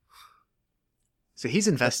 So he's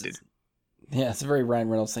invested. Yeah, it's a very Ryan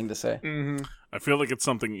Reynolds thing to say. Mm-hmm. I feel like it's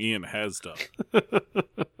something Ian has done.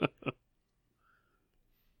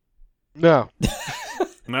 No.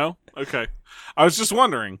 No? Okay. I was just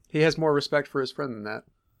wondering. He has more respect for his friend than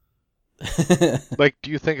that. Like,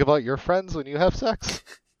 do you think about your friends when you have sex?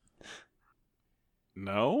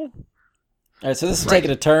 No? All right, so this is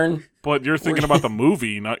taking a turn. But you're thinking about the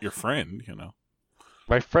movie, not your friend, you know.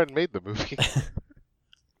 My friend made the movie.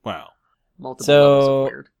 Wow. Multiple So- levels of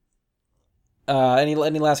weird.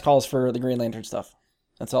 Any last calls for the Green Lantern stuff?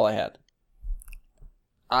 That's all I had.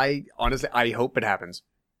 I honestly, I hope it happens.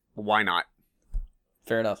 Why not?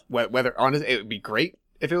 Fair enough. Whether honestly, it would be great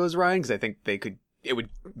if it was Ryan, because I think they could. It would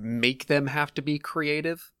make them have to be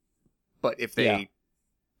creative. But if they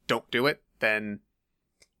don't do it, then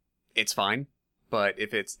it's fine. But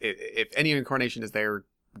if any incarnation is there,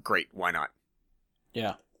 great. Why not?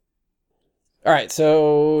 Yeah. All right,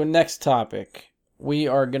 so next topic. We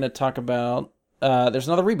are going to talk about... there's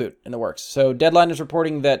another reboot in the works. So Deadline is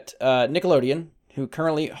reporting that Nickelodeon, who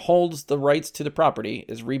currently holds the rights to the property,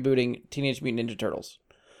 is rebooting Teenage Mutant Ninja Turtles.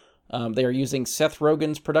 They are using Seth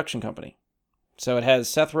Rogen's production company. So it has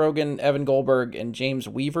Seth Rogen, Evan Goldberg, and James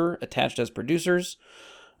Weaver attached as producers.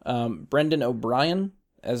 Brendan O'Brien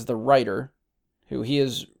as the writer, who he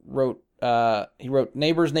wrote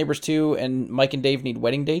Neighbors, Neighbors 2, and Mike and Dave Need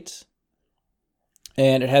Wedding Dates.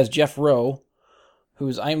 And it has Jeff Rowe,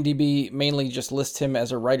 whose IMDb mainly just lists him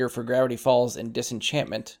as a writer for Gravity Falls and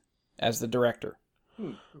Disenchantment, as the director.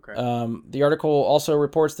 Okay. The article also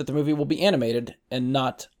reports that the movie will be animated and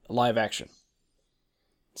not live action.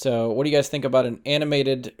 So, what do you guys think about an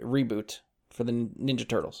animated reboot for the Ninja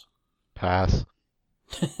Turtles? Pass.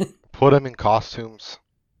 Put them in costumes.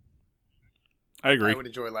 I agree. I would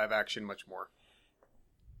enjoy live action much more.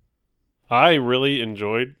 I really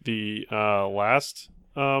enjoyed the last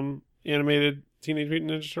animated Teenage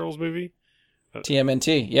Mutant Ninja Turtles movie.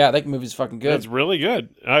 TMNT. Yeah, that movie's fucking good. It's really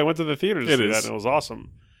good. I went to the theater to It see is. that, and it was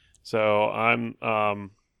awesome. So I'm,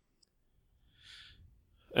 and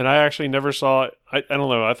I actually never saw it. I don't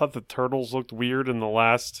know. I thought the Turtles looked weird in the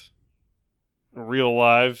last real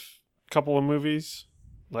live couple of movies,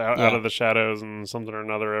 Out of the Shadows and something or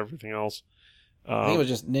another, everything else. I think it was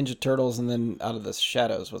just Ninja Turtles and then Out of the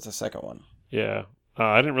Shadows was the second one. Yeah.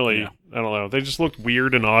 I didn't really, Yeah. I don't know. They just looked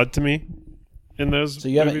weird and odd to me in those So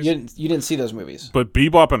you movies. you didn't see those movies? But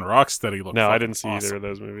Bebop and Rocksteady look No, I fucking didn't see awesome. either of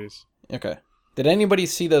those movies. Okay. Did anybody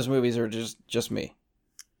see those movies or just me?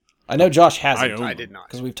 I know Josh hasn't, own I them. did not.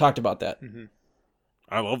 because we've talked about that. Mm-hmm.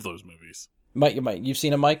 I love those movies. Mike, you've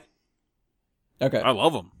seen them, Mike? Okay. I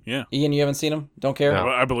love them. Yeah. Ian, you haven't seen them? Don't care? No.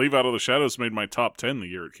 I believe Out of the Shadows made my top 10 the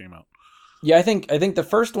year it came out. Yeah, I think the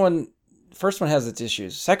first one has its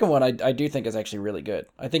issues. Second one I do think is actually really good.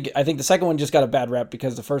 I think the second one just got a bad rap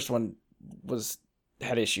because the first one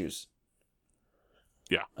had issues.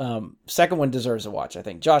 Yeah. Second one deserves a watch, I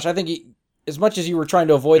think. Josh, I think as much as you were trying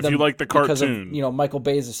to avoid If them you like the because of, cartoon. Michael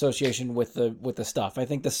Bay's association with the stuff, I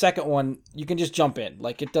think the second one you can just jump in.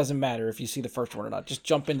 Like, it doesn't matter if you see the first one or not. Just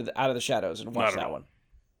jump into Out of the Shadows and watch Not at that all. one.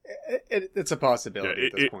 It's a possibility Yeah,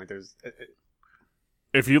 at this point. There's.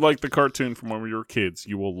 If you like the cartoon from when we were kids,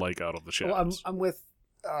 you will like Out of the Well, Shadows. I'm with.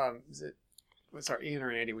 Is it? Sorry, Ian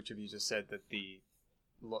or Andy? Which of you just said that the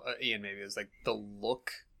Ian maybe is like the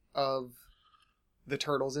look of the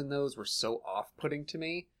turtles in those were so off-putting to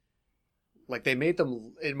me. Like they made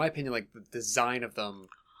them, in my opinion, like the design of them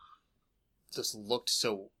just looked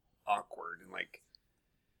so awkward and like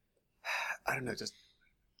I don't know, just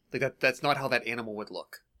like that. That's not how that animal would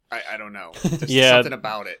look. I don't know. There's Yeah, something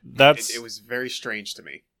about it. It was very strange to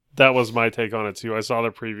me. That was my take on it too. I saw the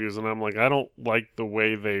previews and I'm like, I don't like the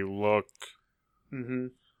way they look. Mm-hmm.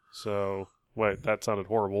 So wait, that sounded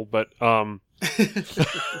horrible. But I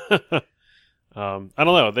don't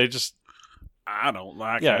know. They just I don't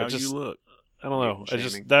like Yeah, how just- you look. I don't know. I Shaming.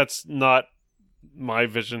 just that's not my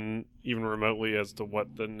vision even remotely as to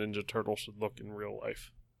what the Ninja Turtle should look in real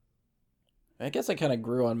life. I guess it kind of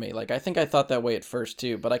grew on me. Like, I think I thought that way at first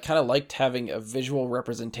too, but I kind of liked having a visual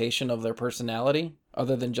representation of their personality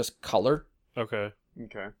other than just color. Okay.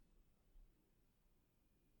 Okay.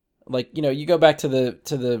 Like, you go back to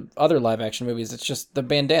the other live action movies, it's just the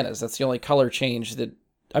bandanas. That's the only color change that.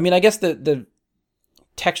 I mean, I guess the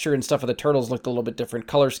texture and stuff of the turtles looked a little bit different.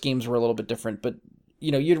 Color schemes were a little bit different, but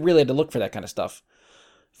you really had to look for that kind of stuff.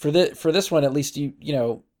 For this one, at least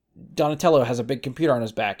Donatello has a big computer on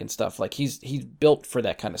his back and stuff. Like he's built for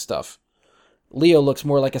that kind of stuff. Leo looks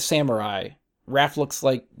more like a samurai. Raph looks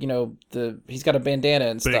like he's got a bandana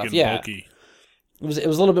and Big stuff. and Yeah, bulky. it was a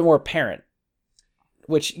little bit more apparent.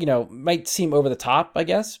 which might seem over the top, I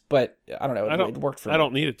guess, but I don't know. It worked for me. I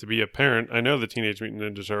don't need it to be apparent. I know the Teenage Mutant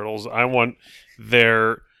Ninja Turtles. I want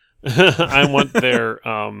their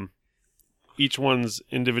each one's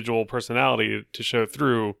individual personality to show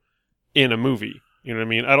through in a movie. You know what I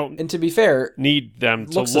mean? I don't. And to be fair, need them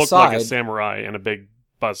to look like a samurai and a big,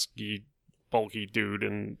 busky, bulky dude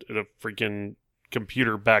and a freaking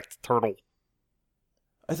computer-backed turtle.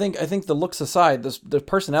 I think the looks aside, the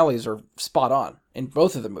personalities are spot on in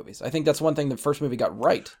both of the movies. I think that's one thing the first movie got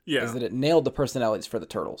right. Yeah. Is that it nailed the personalities for the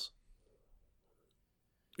turtles.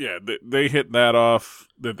 Yeah, they hit that off.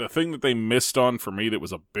 The thing that they missed on for me that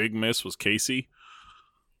was a big miss was Casey.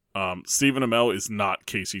 Stephen Amell is not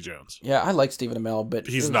Casey Jones. Yeah, I like Stephen Amell, but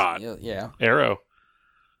he's not. Yeah. Arrow.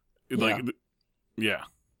 Yeah.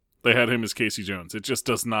 They had him as Casey Jones. It just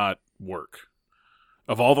does not work.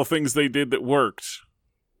 Of all the things they did that worked,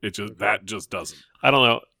 that just doesn't. I don't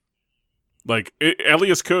know. Like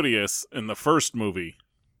Elias Koteas in the first movie,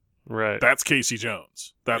 right? That's Casey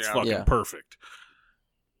Jones. That's fucking perfect.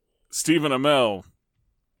 Stephen Amell,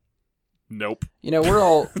 nope. We're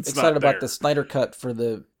all excited about the Snyder cut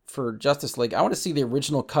for Justice League. I want to see the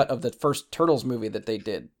original cut of the first Turtles movie that they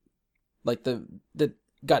did, like that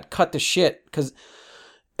got cut to shit because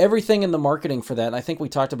everything in the marketing for that. And I think we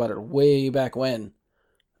talked about it way back when.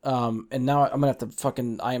 And now I'm gonna have to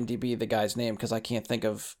fucking IMDb the guy's name because I can't think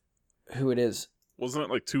of who it is. Wasn't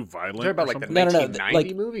it like too violent? You're talking about like the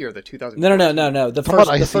 1990 movie or the 2000? No. The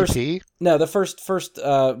first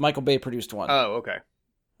ICP? Michael Bay produced one. Oh, okay.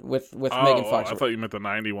 With Megan Fox. I thought you meant the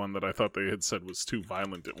 90 one that I thought they had said was too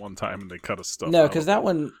violent at one time and they cut us stuff. No, because that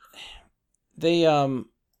one, they who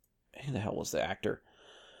the hell was the actor?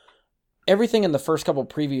 Everything in the first couple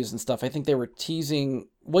previews and stuff, I think they were teasing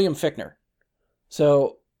William Fichtner.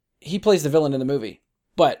 So he plays the villain in the movie,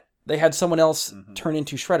 but they had someone else turn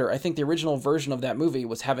into Shredder. I think the original version of that movie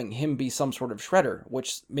was having him be some sort of Shredder,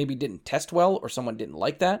 which maybe didn't test well or someone didn't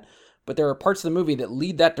like that. But there are parts of the movie that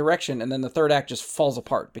lead that direction, and then the third act just falls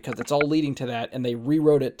apart because it's all leading to that, and they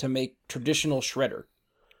rewrote it to make traditional Shredder,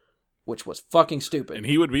 which was fucking stupid. And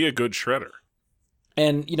he would be a good Shredder.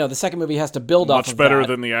 And, the second movie has to build off of that. Much better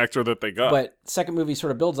than the actor that they got. But second movie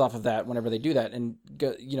sort of builds off of that whenever they do that and,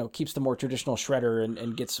 keeps the more traditional Shredder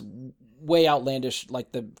and gets way outlandish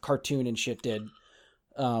like the cartoon and shit did,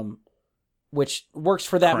 which works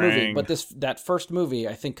for that movie. But that first movie,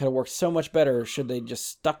 I think, could have worked so much better should they just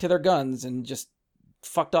stuck to their guns and just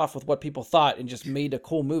fucked off with what people thought and just made a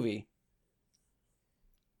cool movie.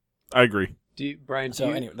 I agree. Brian,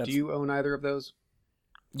 do you own either of those?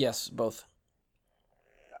 Yes, both.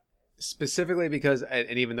 Specifically because,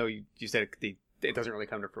 and even though you said it doesn't really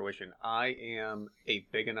come to fruition, I am a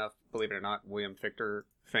big enough, believe it or not, William Fichtner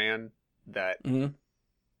fan that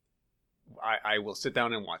I will sit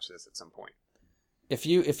down and watch this at some point. If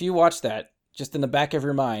you watch that, just in the back of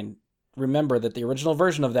your mind, remember that the original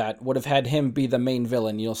version of that would have had him be the main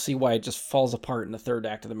villain. You'll see why it just falls apart in the third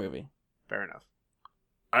act of the movie. Fair enough.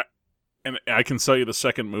 I can sell you the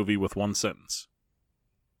second movie with one sentence.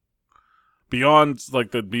 Beyond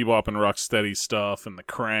like the Bebop and Rocksteady stuff and the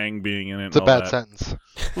Krang being in it, it's a bad sentence.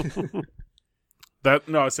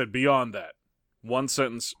 I said beyond that. One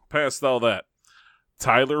sentence past all that.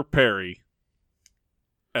 Tyler Perry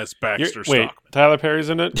as Baxter Stockman. Wait, Tyler Perry's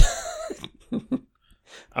in it?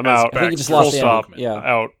 I'm out. I think you just lost Stop. Yeah,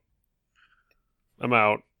 out. I'm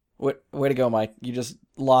out. Way to go, Mike. You just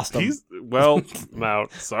lost him. I'm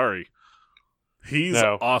out. Sorry. He's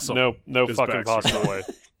awesome. No fucking possible way.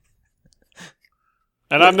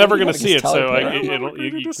 And I'm never going to see it, so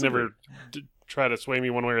you can never try to sway me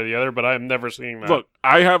one way or the other. But I'm never seeing that. Look,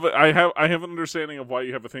 I have an understanding of why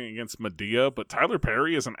you have a thing against Medea, but Tyler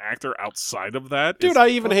Perry as an actor outside of that, dude, I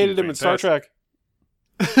even hated him in Star Trek.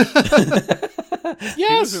 Yes,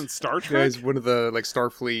 he was in Star Trek. Yeah, he's one of the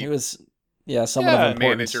Starfleet. He was, someone of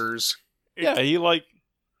managers. He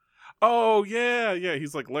Oh yeah.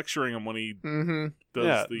 He's lecturing him when he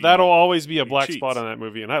does. That'll always be a black spot on that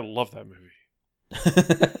movie, and I love that movie.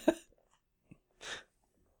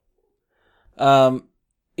 Ian,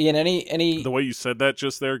 any the way you said that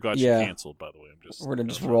just there got you canceled. By the way, we're gonna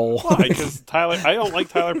just roll. Why? Because I don't like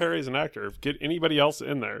Tyler Perry as an actor. Get anybody else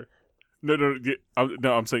in there. No.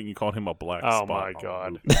 I'm saying you called him a black spot. Oh my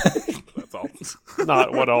god, that's all.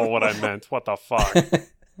 Not what I meant. What the fuck?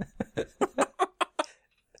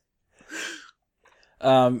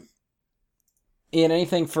 Ian,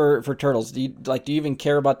 anything for Turtles? Do you even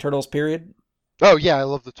care about Turtles? Period. Oh yeah, I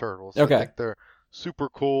love the Turtles. Okay. I think they're super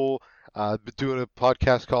cool. I've been doing a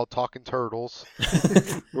podcast called Talking Turtles,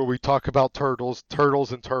 where we talk about turtles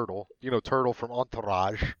and Turtle. Turtle from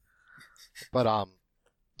Entourage. But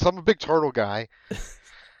so I'm a big turtle guy.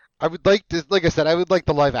 I would like to, like I said, I would like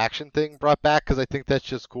the live action thing brought back because I think that's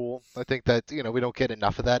just cool. I think that we don't get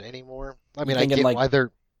enough of that anymore. I mean, I thinking, get like, why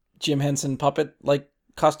they're. Jim Henson puppet like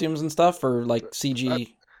costumes and stuff, or like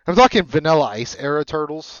CG. I'm talking Vanilla Ice era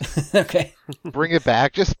Turtles. Okay. Bring it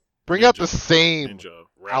back. Just bring out the same Ninja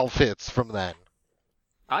Rap. outfits from then,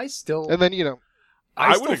 I still, and then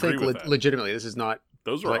I still would agree think with that. legitimately this is not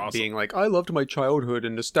Those were like awesome. being like, I loved my childhood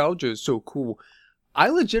and nostalgia is so cool. I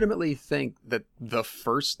legitimately think that the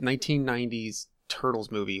first 1990s Turtles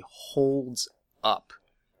movie holds up.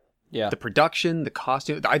 Yeah. The production, the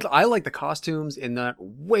costume. I like the costumes in that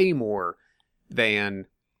way more than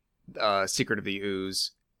Secret of the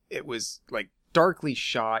Ooze. It was like darkly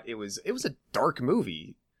shot. It was a dark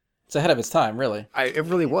movie. It's ahead of its time, really. It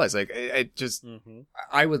really was. Like it just. Mm-hmm.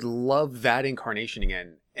 I would love that incarnation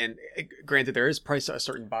again. And granted, there is probably a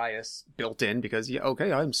certain bias built in because, yeah,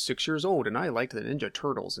 okay, I'm 6 years old and I liked the Ninja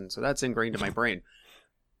Turtles, and so that's ingrained in my brain.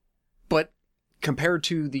 But compared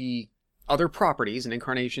to the other properties and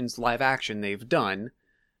incarnations live action they've done,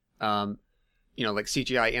 like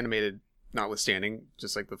CGI animated notwithstanding,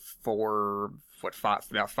 just like the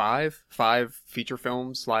five feature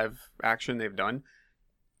films live action they've done,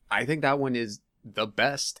 I think that one is the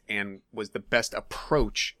best and was the best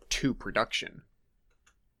approach to production.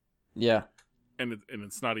 Yeah. And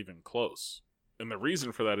it's not even close. And the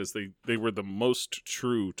reason for that is they were the most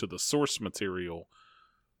true to the source material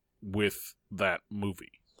with that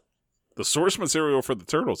movie. The source material for the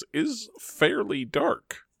Turtles is fairly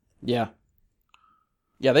dark. Yeah.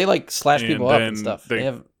 Yeah, they like slash people And up and then stuff. they They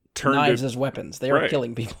have turned knives it- as weapons. They are Right.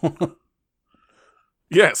 killing people.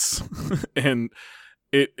 Yes. And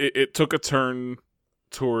it took a turn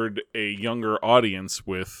toward a younger audience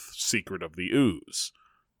with Secret of the Ooze.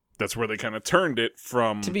 That's where they kind of turned it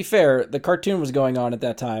from. To be fair, the cartoon was going on at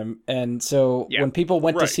that time, and so Yeah. when people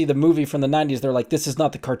went to Right. see the movie from the 90s, they're like, this is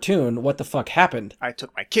not the cartoon. What the fuck happened? I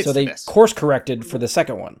took my kids So to they this. course corrected for the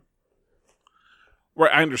second one.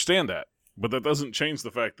 Right, I understand that. But that doesn't change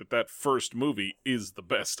the fact that first movie is the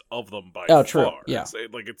best of them by Oh, true. far. Yeah.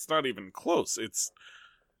 It's not even close. It's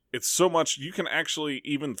so much, you can actually,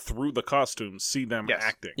 even through the costumes, see them Yes.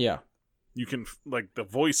 acting. Yeah. You can, like, the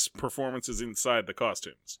voice performances inside the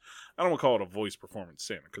costumes. I don't want to call it a voice performance,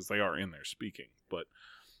 Santa, because they are in there speaking. But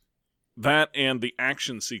that and the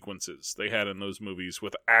action sequences they had in those movies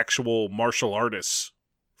with actual martial artists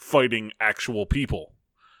fighting actual people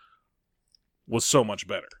was so much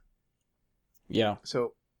better. Yeah.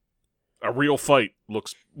 So A real fight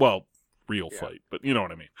looks, real Yeah. fight, but you know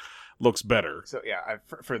what I mean. Looks better. So yeah,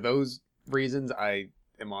 for those reasons, I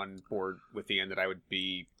am on board with the end that I would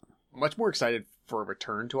be much more excited for a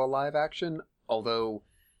return to a live action, although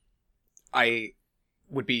I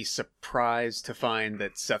would be surprised to find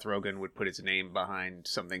that Seth Rogen would put his name behind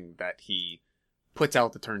something that he puts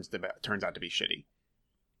out that turns out to be shitty.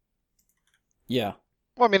 Yeah.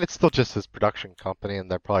 Well, I mean, it's still just his production company, and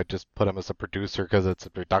they'll probably just put him as a producer because it's a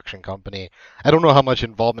production company. I don't know how much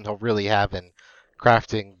involvement he'll really have in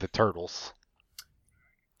crafting the Turtles.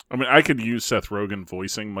 I mean, I could use Seth Rogen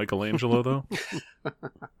voicing Michelangelo, though.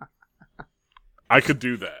 I could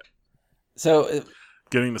do that. So,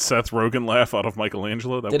 Getting the Seth Rogen laugh out of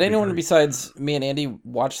Michelangelo. That did would be anyone great. besides me and Andy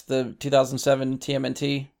watch the 2007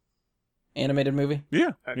 TMNT animated movie?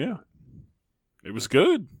 Yeah, yeah. It was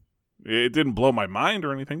good. It didn't blow my mind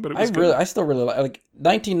or anything, but it was good. I still really like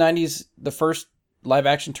 1990s. The first live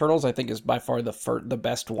action Turtles, I think, is by far the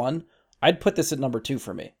best one. I'd put this at number 2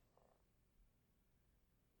 for me.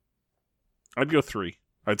 I'd go 3.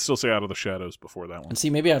 I'd still say Out of the Shadows before that one. And see,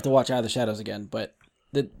 maybe I have to watch Out of the Shadows again, but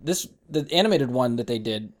the animated one that they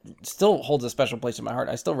did still holds a special place in my heart.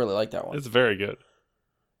 I still really like that one. It's very good.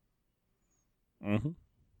 Mm-hmm.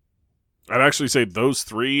 I'd actually say those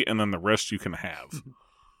 3, and then the rest you can have.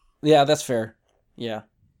 Yeah, that's fair. Yeah,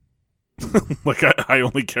 Like, I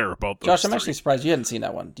only care about those Josh, I'm 3. actually surprised you hadn't seen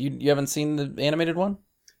that one. You haven't seen the animated one?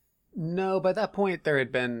 No, by that point there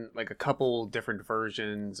had been like a couple different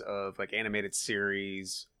versions of like animated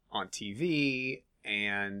series on TV,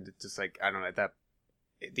 and just like I don't know, at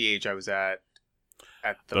the age I was at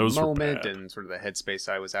the Those were moment bad. and sort of the headspace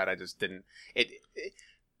I was at, I just didn't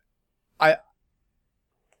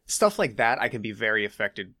stuff like that. I can be very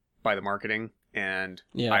affected by the marketing, and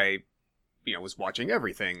Yeah. I was watching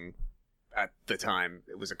everything at the time.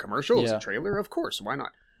 It was a commercial, it was Yeah. a trailer, of course, why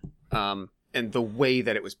not? And the way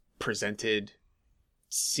that it was presented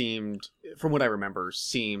seemed, from what I remember,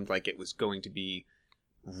 like it was going to be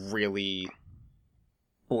really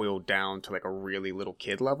boiled down to like a really little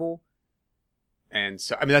kid level. And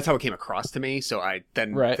so, I mean, that's how it came across to me. So I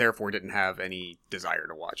then Right. therefore didn't have any desire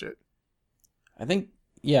to watch it. I think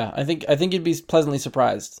Yeah, I think you'd be pleasantly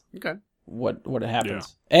surprised Okay. what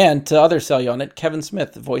happens. And to other sell you on it, Kevin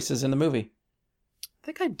Smith voices in the movie. I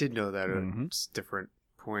think I did know that at different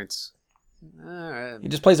points. He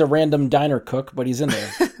just plays a random diner cook, but he's in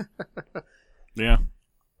there. Yeah.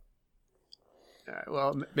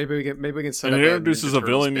 Well, maybe we can set And up it a introduces Ninja a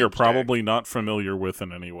villain Turtles you're binge probably not familiar with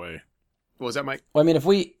in any way. What was that, Mike? Well, I mean, if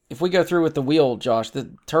we go through with the wheel, Josh,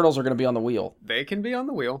 the turtles are going to be on the wheel. They can be on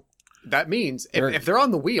the wheel. That means if they're on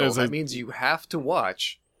the wheel, that means you have to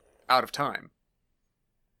watch Out of Time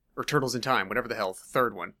or Turtles in Time, whatever the hell, the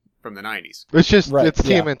third one from the 90s. It's just Right, it's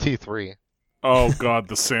yeah. TMNT 3. Oh God,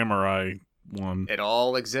 the samurai one. It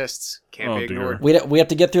all exists. Can't be dear. ignored. We have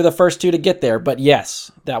to get through the first two to get there, but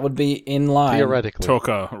yes, that would be in line. Theoretically.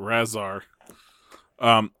 Toka Razar.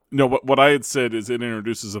 No, what I had said is it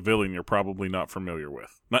introduces a villain you're probably not familiar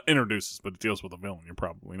with. Not introduces, but it deals with a villain you're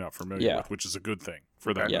probably not familiar with, which is a good thing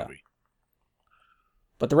for that Yeah. movie.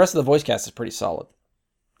 But the rest of the voice cast is pretty solid.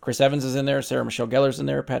 Chris Evans is in there, Sarah Michelle Gellar's in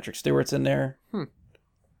there, Patrick Stewart's in there.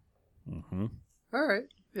 Mm-hmm. All right.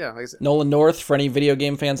 Yeah, like I said. Nolan North, for any video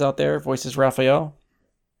game fans out there, voices Raphael.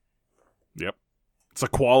 Yep. It's a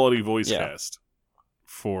quality voice Yeah. cast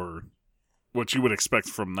for what you would expect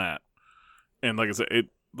from that. And like I said, it,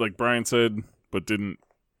 like Brian said, but didn't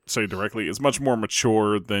say directly, is much more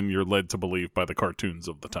mature than you're led to believe by the cartoons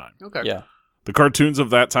of the time. Okay. Yeah. The cartoons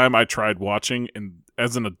of that time I tried watching, and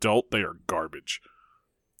as an adult, they are garbage.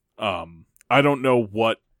 I don't know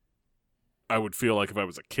what I would feel like if I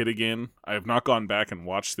was a kid again. I have not gone back and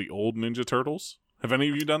watched the old Ninja Turtles. Have any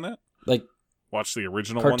of you done that? Like Watched the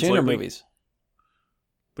original cartoon ones or lately? movies?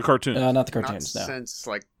 The cartoons. Not the Not cartoons, no. since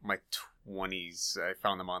like my 20s. I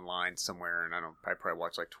found them online somewhere, and I probably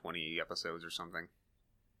watched like 20 episodes or something.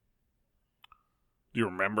 Do you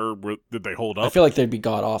remember? Did they hold up? I feel like they'd be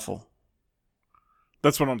god awful.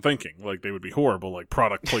 That's what I'm thinking. Like, they would be horrible, like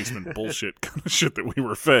product placement bullshit kind of shit that we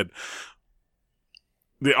were fed.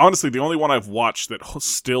 Honestly, the only one I've watched that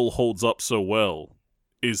still holds up so well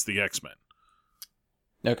is the X-Men.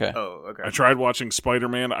 Okay. Oh, okay. I tried watching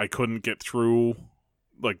Spider-Man. I couldn't get through,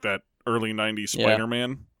 like, that early 90s Yeah.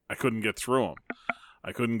 Spider-Man. I couldn't get through them.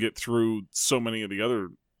 I couldn't get through so many of the other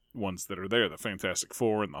ones that are there, the Fantastic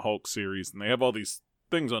Four and the Hulk series, and they have all these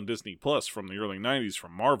things on Disney Plus from the early 90s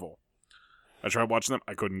from Marvel. I tried watching them.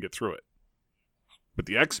 I couldn't get through it. But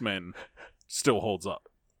the X-Men still holds up.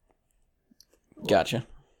 Gotcha.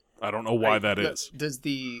 I don't know why that is. Does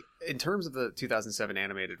in terms of the 2007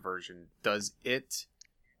 animated version, does it,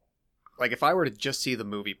 like if I were to just see the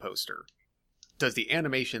movie poster, does the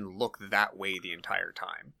animation look that way the entire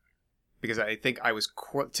time? Because I think I was,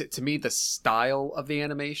 to me, the style of the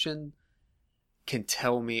animation can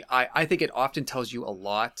tell me, I think it often tells you a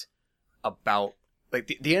lot about,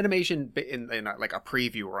 like the animation in like a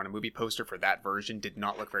preview or on a movie poster for that version did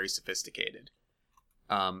not look very sophisticated.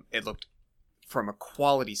 It looked, from a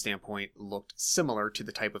quality standpoint, looked similar to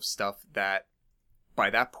the type of stuff that by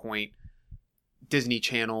that point Disney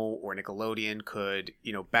Channel or Nickelodeon could,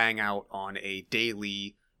 bang out on a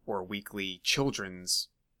daily or weekly children's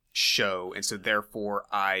show. And so therefore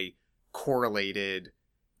I correlated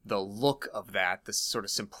the look of that, this sort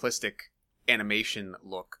of simplistic animation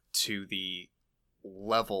look, to the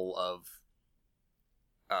level of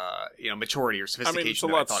maturity or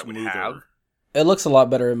sophistication that I thought it would have. It looks a lot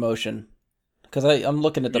better in motion. Because I'm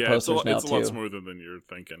looking at the posters now, it's too. a lot smoother than you're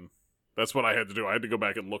thinking. That's what I had to do. I had to go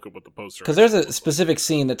back and look at what the poster. Because there's a specific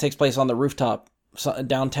scene that takes place on the rooftop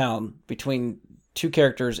downtown between two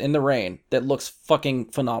characters in the rain that looks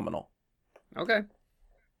fucking phenomenal. Okay.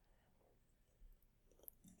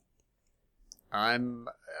 I'm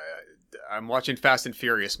watching Fast and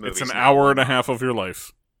Furious movies. It's an now. hour and a half of your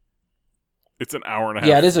life. It's an hour and a half.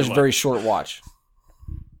 Yeah, it is a of your very life. short watch.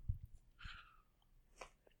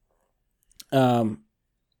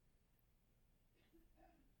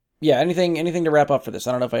 Yeah, anything to wrap up for this?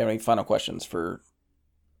 I don't know if I have any final questions for,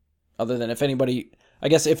 other than if anybody, I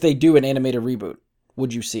guess if they do an animated reboot,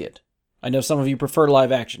 would you see it? I know some of you prefer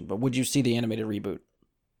live action, but would you see the animated reboot?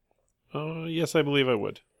 Yes, I believe I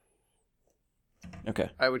would. Okay.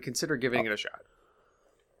 I would consider giving it a shot.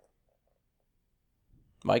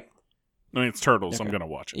 Mike? I mean, it's Turtles. Okay. I'm gonna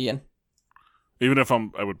watch it, Ian? even if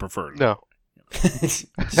I would prefer it. No. It's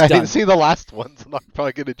I done. didn't see the last one, so I'm not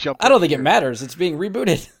probably going to jump I don't in think it here. matters. It's being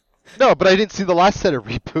rebooted. No, but I didn't see the last set of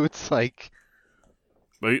reboots. Like,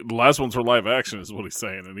 The last ones were live action, is what he's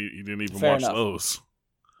saying, and he didn't even Fair watch enough. those.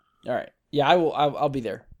 All right. Yeah, I will. I'll be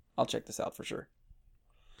there. I'll check this out for sure.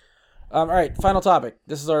 All right. Final topic.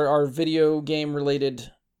 This is our video game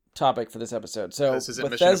related topic for this episode. So This isn't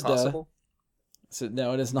Mission Bethesda. Impossible? So,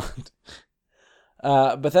 no, it is not.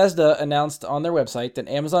 Bethesda announced on their website that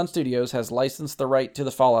Amazon Studios has licensed the right to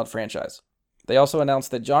the Fallout franchise. They also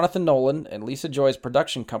announced that Jonathan Nolan and Lisa Joy's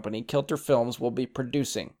production company, Kilter Films, will be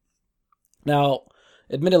producing. Now,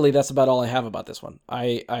 admittedly, that's about all I have about this one.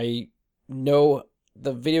 I know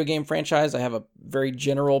the video game franchise. I have a very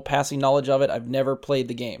general passing knowledge of it. I've never played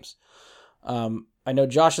the games. I know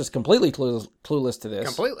Josh is completely clueless to this.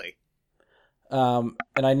 Completely. And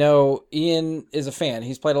I know Ian is a fan.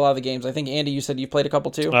 He's played a lot of the games. I think, Andy, you said you've played a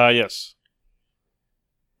couple too? Yes.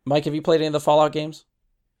 Mike, have you played any of the Fallout games?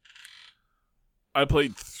 I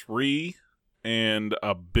played 3 and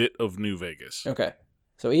a bit of New Vegas. Okay.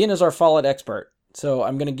 So Ian is our Fallout expert. So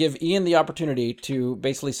I'm going to give Ian the opportunity to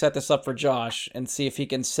basically set this up for Josh and see if he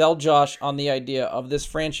can sell Josh on the idea of this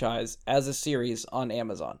franchise as a series on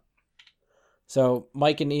Amazon. So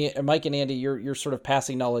Mike and Andy, your sort of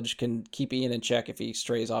passing knowledge can keep Ian in check if he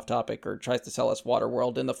strays off topic or tries to sell us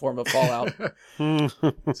Waterworld in the form of Fallout.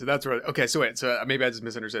 So that's right. Okay, so wait. So maybe I just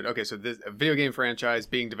misunderstood. Okay, so this a video game franchise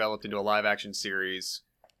being developed into a live action series.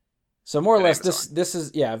 So more or At less, Amazon. this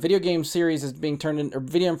is video game series is being turned in, or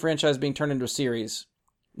video game franchise being turned into a series.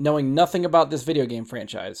 Knowing nothing about this video game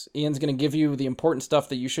franchise, Ian's going to give you the important stuff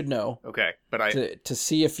that you should know Okay, but to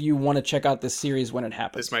see if you want to check out this series when it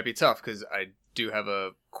happens. this might be tough because I do have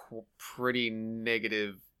a pretty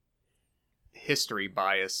negative history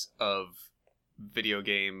bias of video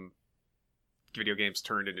games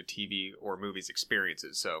turned into TV or movies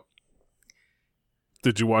experiences. So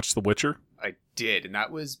Did you watch The Witcher? I did, and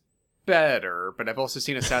that was better. But I've also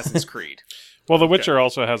seen Assassin's Creed. Well, The Witcher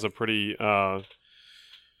also has a pretty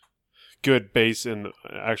good base in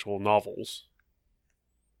actual novels.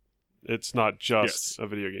 It's not just a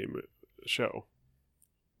video game show.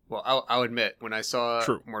 Well, I'll admit, when I saw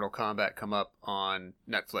True. Mortal Kombat come up on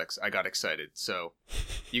Netflix, I got excited. So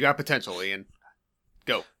you got potential, Ian.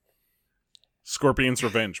 Go. Scorpion's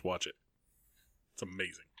Revenge. Watch it. It's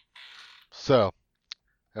amazing. So,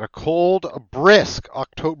 on a cold, brisk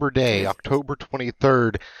October day, October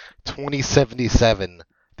 23rd, 2077,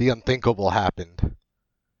 the unthinkable happened.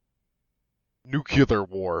 Nuclear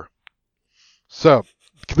war. So,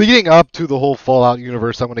 leading up to the whole Fallout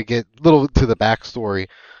universe, I want to get a little to the backstory.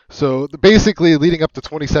 So, basically, leading up to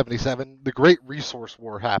 2077, the Great Resource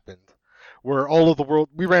War happened, where all of the world,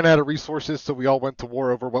 we ran out of resources, so we all went to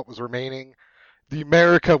war over what was remaining.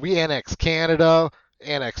 We annexed Canada,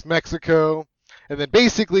 annexed Mexico, and then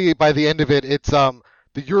basically by the end of it, it's the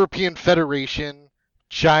European Federation,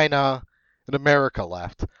 China, and America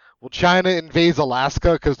left. Well, China invades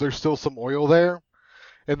Alaska because there's still some oil there,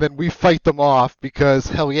 and then we fight them off because,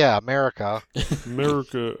 hell yeah, America.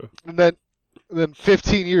 America. And then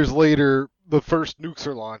 15 years later, the first nukes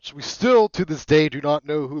are launched. We still, to this day, do not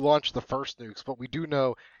know who launched the first nukes, but we do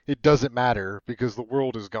know it doesn't matter because the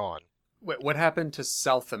world is gone. Wait, what happened to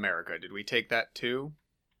South America? Did we take that too?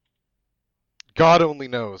 God only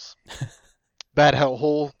knows. That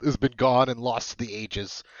hellhole has been gone and lost to the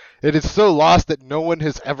ages. It is so lost that no one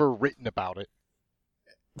has ever written about it.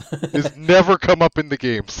 It's never come up in the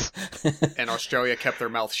games. And Australia kept their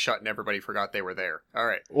mouth shut and everybody forgot they were there. All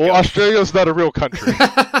right. Well, Australia's not a real country.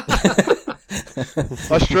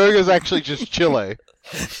 Australia's actually just Chile.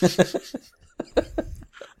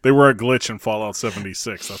 They were a glitch in Fallout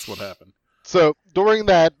 76. That's what happened. So, during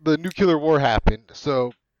that, the nuclear war happened.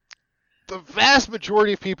 So, the vast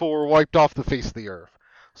majority of people were wiped off the face of the earth.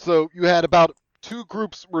 So, you had about 2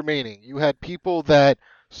 groups remaining. You had people that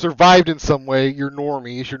survived in some way, your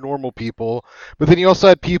normies, your normal people, but then you also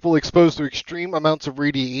had people exposed to extreme amounts of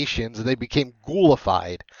radiations and they became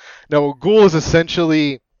ghoulified. Now, a ghoul is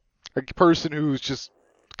essentially a person who's just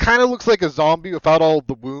kind of looks like a zombie without all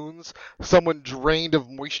the wounds, someone drained of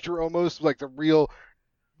moisture almost, like the real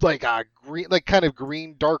green, like kind of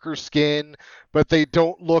green, darker skin, but they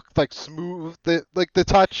don't look like smooth, like the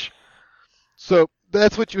touch. So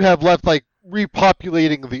that's what you have left, like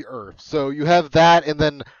repopulating the earth. So you have that, and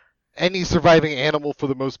then any surviving animal for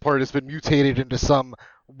the most part has been mutated into some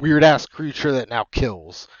weird ass creature that now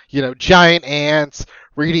kills. You know, giant ants,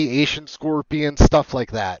 radiation scorpions, stuff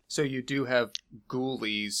like that. So you do have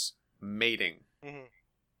ghoulies mating.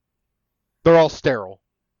 They're all sterile.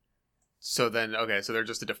 So then, okay, so they're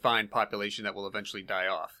just a defined population that will eventually die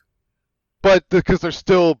off. But because there's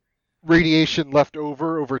still radiation left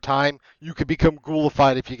over time, you could become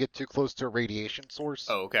ghoulified if you get too close to a radiation source.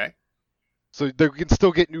 Oh, okay. So they can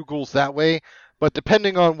still get new ghouls that way. But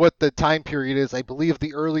depending on what the time period is, I believe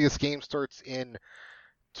the earliest game starts in,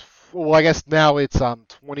 well, I guess now it's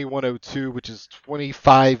 2102, which is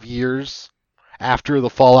 25 years after the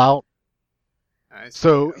Fallout.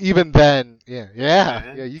 So even then,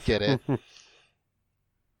 yeah, you get it.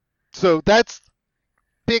 So that's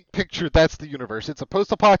big picture, that's the universe. It's a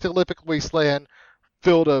post-apocalyptic wasteland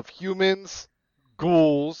filled of humans,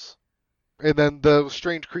 ghouls, and then the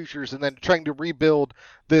strange creatures, and then trying to rebuild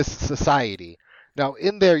this society. Now,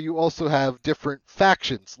 in there, you also have different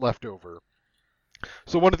factions left over.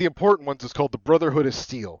 So one of the important ones is called the Brotherhood of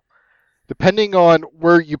Steel. Depending on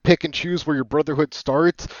where you pick and choose where your Brotherhood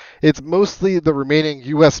starts, it's mostly the remaining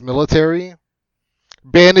U.S. military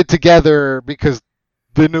banded together because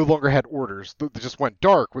they no longer had orders. They just went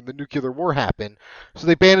dark when the nuclear war happened. So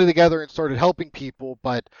they banded together and started helping people,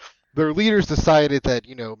 but their leaders decided that,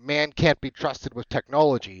 man can't be trusted with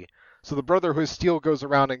technology. So the Brotherhood of Steel goes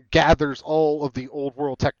around and gathers all of the old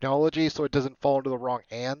world technology so it doesn't fall into the wrong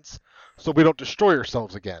hands, so we don't destroy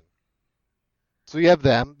ourselves again. So you have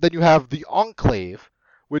them. Then you have the Enclave,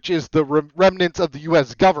 which is the remnants of the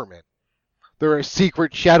U.S. government. They're a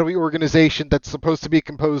secret, shadowy organization that's supposed to be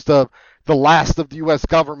composed of the last of the U.S.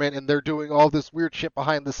 government, and they're doing all this weird shit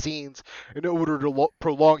behind the scenes in order to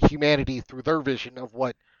prolong humanity through their vision of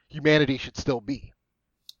what humanity should still be.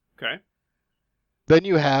 Okay. Then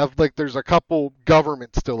you have, there's a couple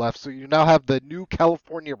governments still left, so you now have the New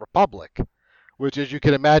California Republic, which, as you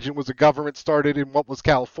can imagine, was a government started in what was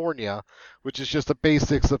California, which is just the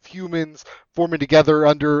basics of humans forming together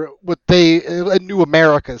under a new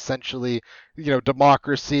America, essentially.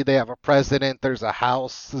 Democracy, they have a president, there's a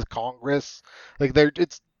House, a Congress.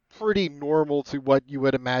 It's pretty normal to what you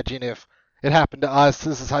would imagine if it happened to us.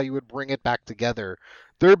 This is how you would bring it back together.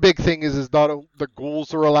 Their big thing is not the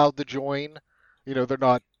ghouls are allowed to join. They're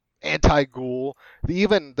not anti-ghoul.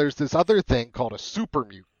 There's this other thing called a super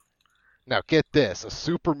mutant. Now, get this. A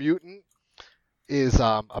super mutant is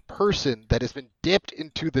a person that has been dipped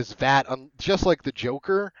into this vat, just like the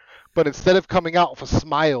Joker, but instead of coming out with a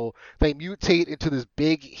smile, they mutate into this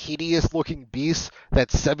big, hideous-looking beast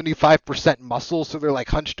that's 75% muscle, so they're,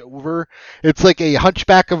 hunched over. It's like a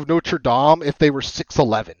Hunchback of Notre Dame if they were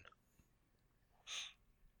 6'11".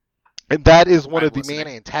 And that is one of the main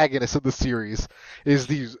antagonists of the series, is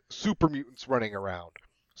these super mutants running around.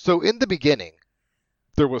 So in the beginning,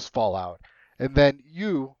 there was Fallout. And then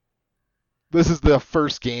this is the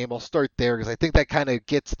first game. I'll start there because I think that kind of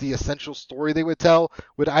gets the essential story they would tell.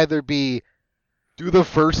 Would either be do the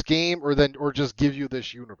first game or just give you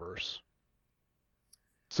this universe.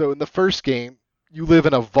 So in the first game, you live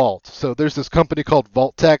in a vault. So there's this company called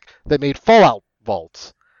Vault-Tec that made Fallout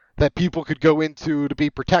vaults that people could go into to be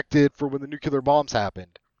protected for when the nuclear bombs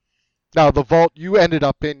happened. Now, the vault you ended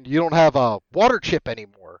up in, you don't have a water chip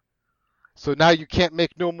anymore. So now you can't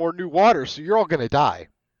make no more new water, so you're all going to die.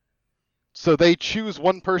 So they choose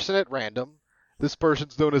one person at random. This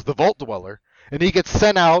person's known as the Vault Dweller, and he gets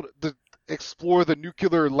sent out to explore the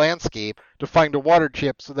nuclear landscape to find a water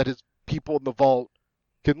chip so that his people in the vault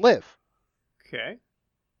can live. Okay.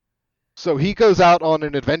 So he goes out on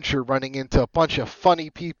an adventure running into a bunch of funny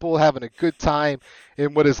people, having a good time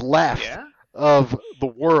in what is left of the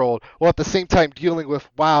world, while at the same time dealing with,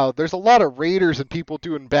 there's a lot of raiders and people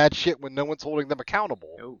doing bad shit when no one's holding them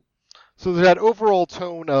accountable. Oh. So there's that overall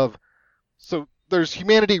tone of, there's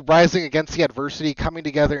humanity rising against the adversity, coming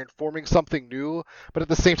together and forming something new, but at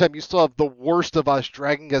the same time you still have the worst of us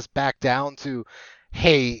dragging us back down to,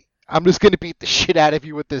 hey, I'm just going to beat the shit out of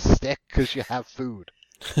you with this stick because you have food.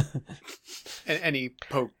 And any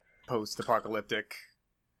post-apocalyptic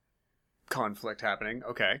conflict happening.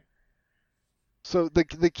 Okay. So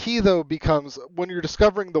the key, though, becomes when you're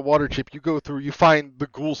discovering the water chip, you find the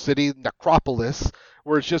ghoul city, Necropolis,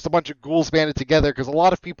 where it's just a bunch of ghouls banded together, because a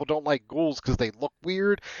lot of people don't like ghouls because they look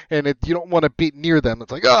weird, and you don't want to be near them.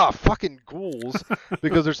 It's like, fucking ghouls.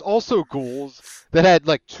 Because there's also ghouls that had,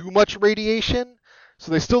 too much radiation,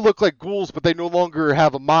 so they still look like ghouls, but they no longer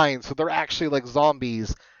have a mind, so they're actually like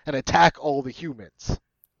zombies and attack all the humans.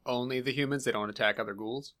 Only the humans? They don't attack other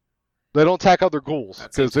ghouls? They don't attack other ghouls,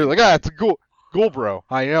 because they're like, it's a ghoul. Ghoul bro,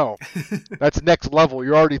 I know. That's next level.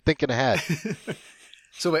 You're already thinking ahead.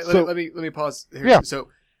 So wait, let me pause here. Yeah. So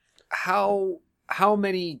how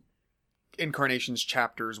many incarnations,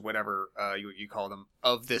 chapters, whatever you call them,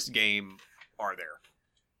 of this game are there?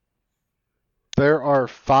 There are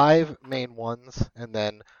 5 main ones, and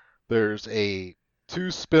then there's 2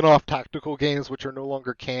 spin-off tactical games which are no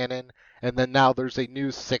longer canon, and then now there's a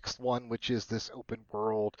new 6th one, which is this open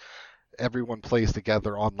world, everyone plays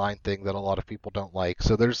together online thing that a lot of people don't like.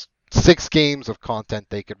 So there's 6 games of content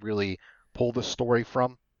they could really pull the story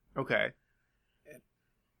from. Okay.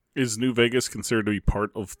 Is New Vegas considered to be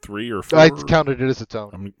part of 3 or 4? I counted it as its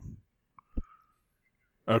own.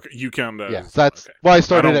 Okay, you count that. Yeah, that's why I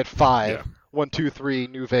started at 5. Yeah. 1, 2, 3,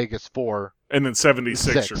 New Vegas 4. And then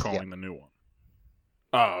 76 6, you're calling the new one.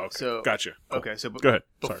 Oh, okay. So, gotcha. Cool. Okay, so go ahead.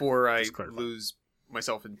 Before Sorry. I lose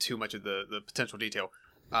myself in too much of the potential detail,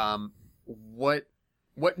 what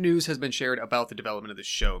news has been shared about the development of the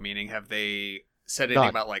show? Meaning, have they said anything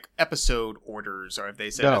about like episode orders, or have they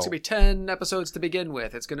said it's gonna be 10 episodes to begin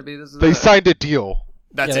with? It's gonna be this. They signed a deal.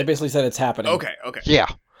 That's They it. basically said it's happening. Okay. Yeah.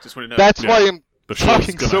 Just want to know. That's why I'm The show's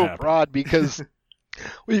talking gonna so happen. broad, because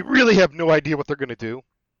we really have no idea what they're gonna do.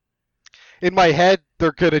 In my head,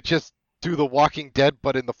 they're gonna just do The Walking Dead,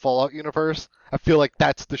 but in the Fallout universe. I feel like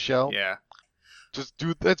that's the show. Yeah.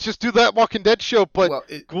 Let's just do that Walking Dead show, but Well,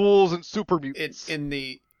 ghouls and super mutants. in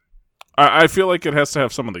the I feel like it has to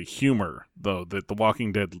have some of the humor, though, that The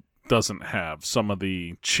Walking Dead doesn't have. Some of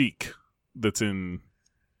the cheek that's in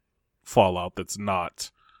Fallout that's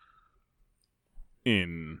not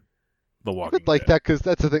in The I Walking would like Dead. that, because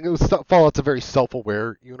that's the thing. Fallout's a very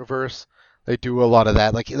self-aware universe. They do a lot of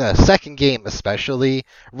that. Like in the second game, especially,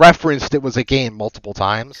 referenced it was a game multiple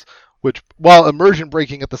times, which, while immersion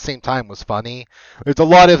breaking at the same time, was funny. There's a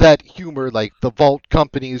lot of that humor, like the vault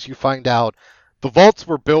companies. You find out the vaults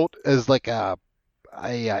were built as like a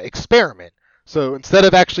experiment. So instead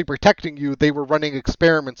of actually protecting you, they were running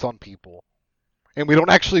experiments on people, and we don't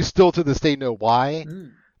actually still to this day know why.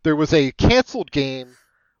 There was a canceled game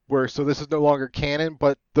where, so this is no longer canon,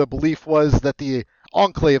 but the belief was that the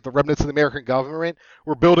Enclave, the remnants of the American government,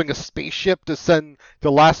 were building a spaceship to send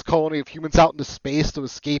the last colony of humans out into space to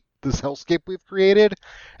escape this hellscape we've created,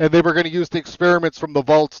 and they were going to use the experiments from the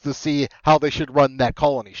vaults to see how they should run that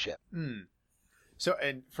colony ship. So,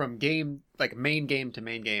 and from main game to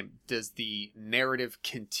main game, does the narrative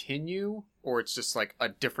continue, or it's just like a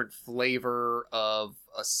different flavor of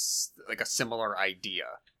a similar idea?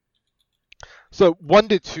 So 1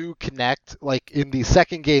 to 2 connect. Like in the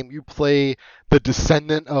second game, you play the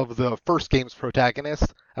descendant of the first game's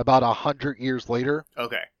protagonist about 100 years later.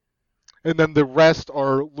 Okay. And then the rest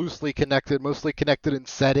are loosely connected, mostly connected in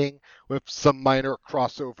setting, with some minor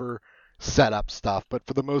crossover setup stuff. But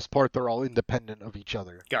for the most part, they're all independent of each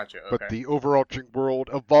other. Gotcha. Okay. But the overarching world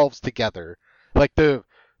evolves together. Like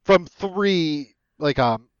from three,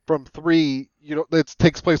 it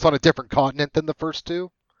takes place on a different continent than the first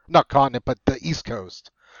two. Not continent, but the East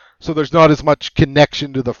Coast. So there's not as much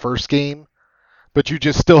connection to the first game, but you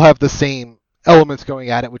just still have the same elements going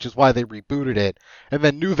at it, which is why they rebooted it. And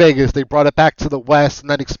then New Vegas, they brought it back to the West and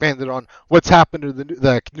then expanded on what's happened to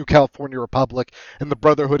the New California Republic and the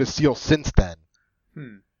Brotherhood of Steel since then.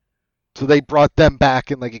 So they brought them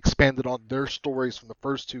back and like expanded on their stories from the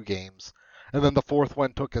first two games. And then the fourth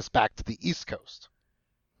one took us back to the East Coast.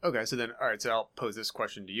 Okay, so then, all right, so I'll pose this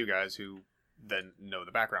question to you guys who then know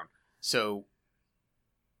the background. So,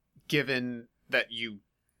 given that you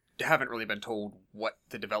haven't really been told what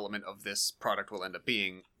the development of this product will end up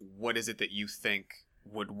being, what is it that you think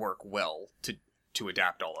would work well to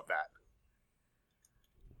adapt all of that?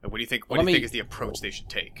 What do you think? What do you think is the approach they should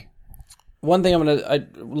take? One thing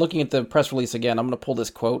looking at the press release again, I'm gonna pull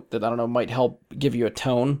this quote that I don't know might help give you a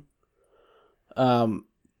tone.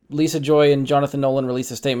 Lisa Joy and Jonathan Nolan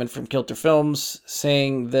released a statement from Kilter Films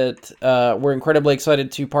saying that we're incredibly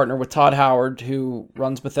excited to partner with Todd Howard, who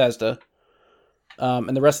runs Bethesda,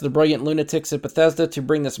 and the rest of the brilliant lunatics at Bethesda to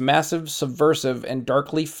bring this massive, subversive, and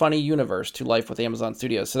darkly funny universe to life with Amazon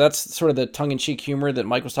Studios. So that's sort of the tongue-in-cheek humor that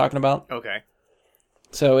Mike was talking about. Okay.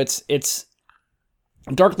 So it's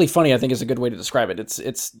darkly funny, I think, is a good way to describe it.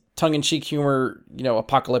 It's tongue-in-cheek humor,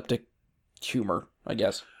 apocalyptic humor, I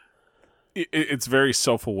guess. It's very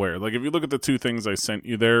self-aware. Like, if you look at the two things I sent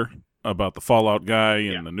you there about the Fallout guy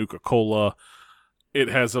and the Nuka-Cola, it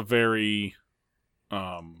has a very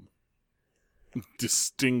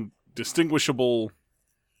distinguishable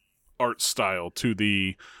art style to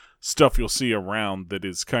the stuff you'll see around that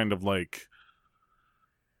is kind of like...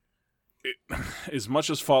 as much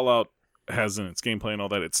as Fallout has in its gameplay and all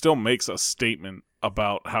that, it still makes a statement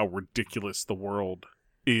about how ridiculous the world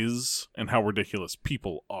is and how ridiculous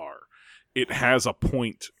people are. It has a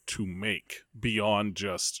point to make beyond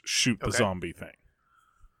just shoot the zombie thing.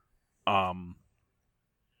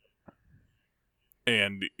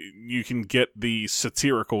 And you can get the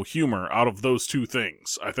satirical humor out of those two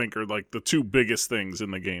things, I think, are like the two biggest things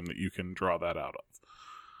in the game that you can draw that out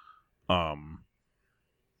of.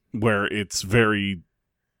 Where it's very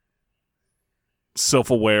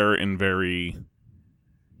self-aware and very,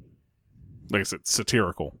 like I said,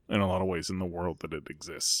 satirical in a lot of ways in the world that it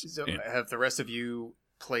exists. So have the rest of you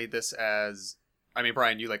played this as... I mean,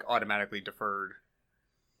 Brian, you automatically deferred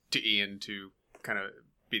to Ian to kind of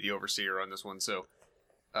be the overseer on this one. So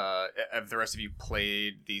have the rest of you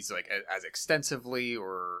played these as extensively,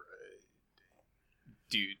 or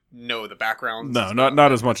do you know the backgrounds? No,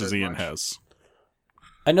 not as much as Ian has.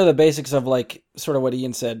 I know the basics of like sort of what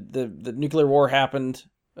Ian said. The nuclear war happened.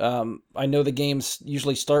 I know the games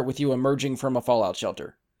usually start with you emerging from a fallout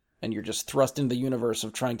shelter, and you're just thrust into the universe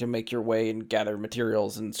of trying to make your way and gather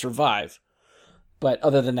materials and survive. But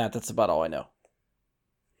other than that, that's about all I know.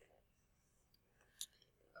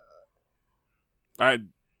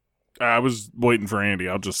 I was waiting for Andy.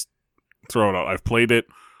 I'll just throw it out. I've played it.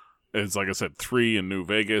 It's like I said, 3 in New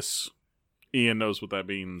Vegas. Ian knows what that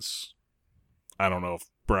means. I don't know if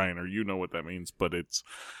Brian or you know what that means, but it's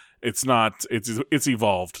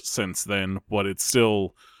evolved since then, but it's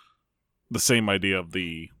still the same idea of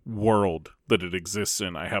the world that it exists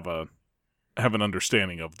in. I have an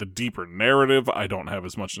understanding of the deeper narrative. I don't have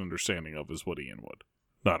as much an understanding of as what Ian would.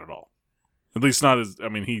 Not at all. At least not as, I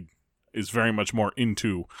mean, he is very much more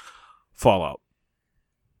into Fallout,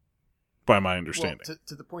 by my understanding. Well,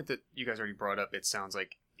 to the point that you guys already brought up, it sounds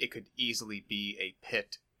like it could easily be a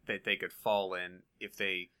pit that they could fall in if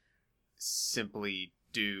they simply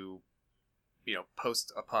do,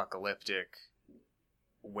 post-apocalyptic,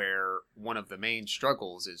 where one of the main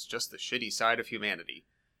struggles is just the shitty side of humanity.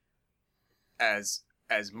 As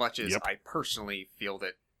much as I personally feel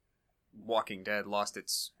that Walking Dead lost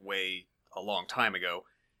its way a long time ago,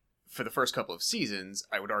 for the first couple of seasons,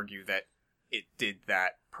 I would argue that it did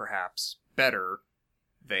that perhaps better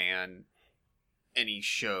than any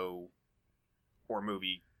show or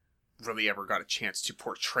movie really ever got a chance to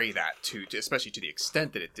portray that to especially to the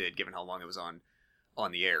extent that it did, given how long it was on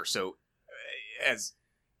the air. So, and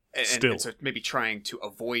so maybe trying to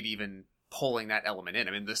avoid even pulling that element in.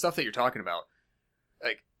 I mean, the stuff that you're talking about,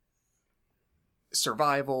 like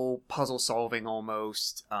survival, puzzle solving,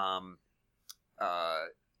 almost,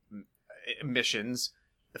 missions,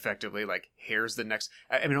 effectively, like here's the next.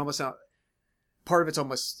 I mean, almost not. Part of it's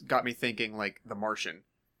almost got me thinking like The Martian,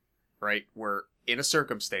 right? Where in a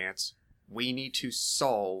circumstance we need to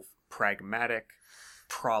solve pragmatic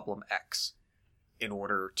problem X in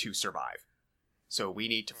order to survive. So we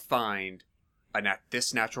need to find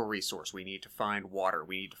this natural resource. We need to find water.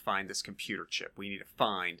 We need to find this computer chip. We need to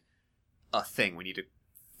find a thing. We need to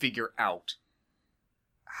figure out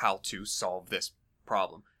how to solve this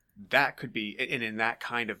problem. That could be, and in that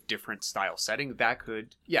kind of different style setting, that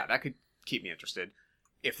could keep me interested.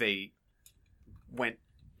 If they went,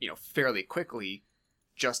 fairly quickly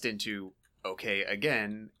just into, okay,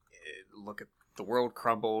 again, look at the world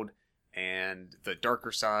crumbled and the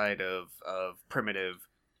darker side of primitive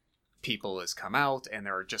people has come out, and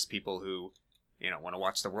there are just people who, want to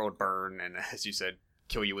watch the world burn and, as you said,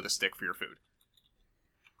 kill you with a stick for your food.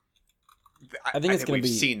 I think we've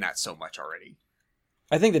seen that so much already.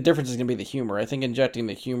 I think the difference is going to be the humor. I think injecting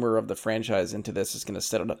the humor of the franchise into this is going to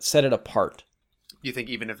set it apart. You think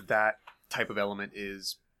even if that type of element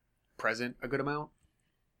is present a good amount?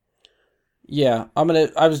 Yeah, I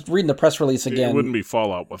was reading the press release again. It wouldn't be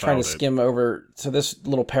Fallout without it. Trying to skim over. So this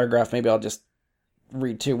little paragraph, maybe I'll just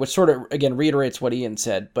read too, which sort of, again, reiterates what Ian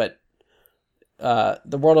said. But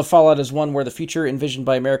the world of Fallout is one where the future envisioned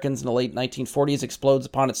by Americans in the late 1940s explodes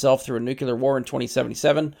upon itself through a nuclear war in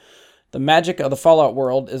 2077. The magic of the Fallout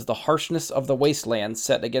world is the harshness of the wasteland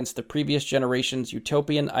set against the previous generation's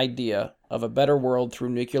utopian idea of a better world through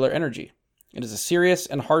nuclear energy. It is a serious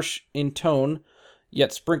and harsh in tone,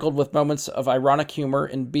 yet sprinkled with moments of ironic humor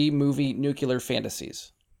and B-movie nuclear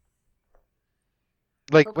fantasies.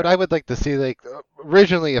 Like, what I would like to see, like,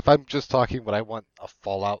 originally, if I'm just talking what I want a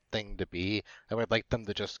Fallout thing to be, I would like them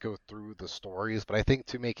to just go through the stories, but I think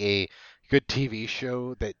to make a good TV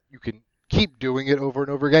show that you can keep doing it over and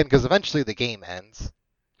over again, because eventually the game ends,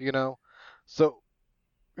 So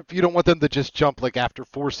if you don't want them to just jump, like after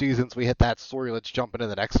 4 seasons we hit that story, let's jump into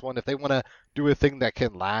the next one. If they want to do a thing that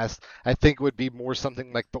can last, I think it would be more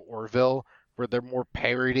something like the Orville, where they're more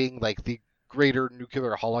parodying like the greater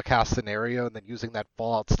nuclear holocaust scenario and then using that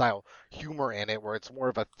Fallout style humor in it, where it's more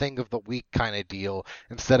of a thing of the week kind of deal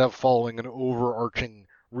instead of following an overarching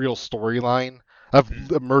real storyline of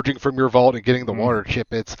emerging from your vault and getting the water chip.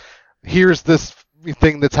 It's here's this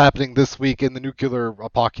thing that's happening this week in the nuclear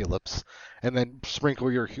apocalypse, and then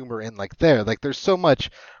sprinkle your humor in like there. Like, there's so much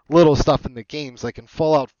little stuff in the games. Like in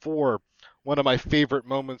Fallout 4, one of my favorite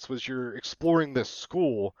moments was you're exploring this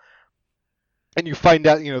school, and you find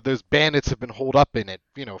out, those bandits have been holed up in it,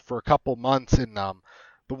 for a couple months, and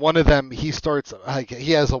but one of them, he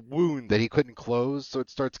has a wound that he couldn't close, so it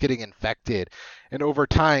starts getting infected. And over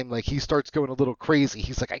time, like, he starts going a little crazy.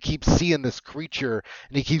 He's like, I keep seeing this creature,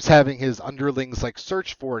 and he keeps having his underlings, like,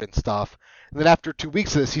 search for it and stuff. And then after 2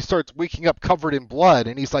 weeks of this, he starts waking up covered in blood,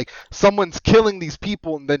 and he's like, someone's killing these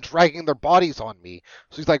people and then dragging their bodies on me.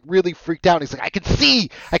 So he's, like, really freaked out. He's like, I can see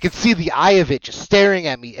the eye of it just staring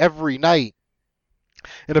at me every night.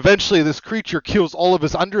 And eventually this creature kills all of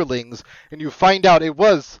his underlings, and you find out it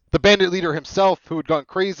was the bandit leader himself who had gone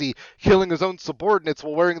crazy, killing his own subordinates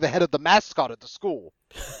while wearing the head of the mascot at the school.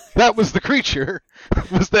 That was the creature,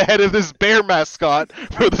 was the head of this bear mascot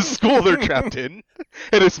for the school they're trapped in,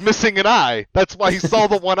 and it's missing an eye. That's why he saw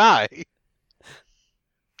the one eye.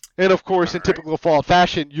 And of course, in typical Fallout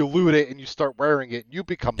fashion, you loot it and you start wearing it, and you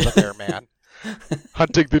become the bear man.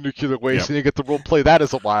 Hunting the nuclear waste, and you get to role play that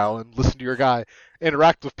as a while and listen to your guy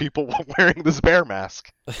interact with people while wearing this bear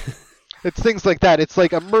mask. It's things like that. It's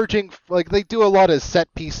like emerging, like they do a lot of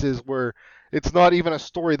set pieces where it's not even a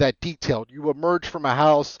story that detailed. You emerge from a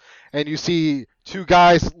house and you see two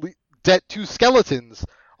skeletons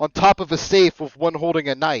on top of a safe with one holding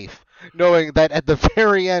a knife, knowing that at the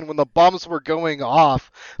very end, when the bombs were going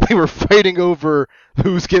off, they were fighting over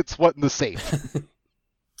who gets what in the safe.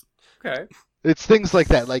 Okay. It's things like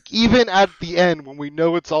that. Like, even at the end, when we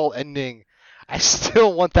know it's all ending, I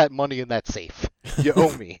still want that money in that safe. You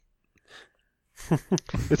owe me.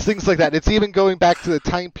 It's things like that. It's even going back to the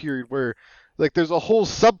time period where, like, there's a whole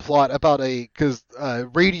subplot about because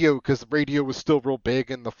radio was still real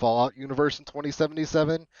big in the Fallout universe in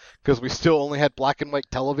 2077, because we still only had black and white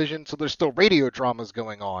television, so there's still radio dramas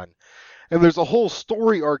going on. And there's a whole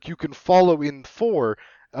story arc you can follow in 4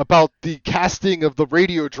 about the casting of the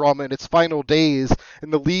radio drama in its final days,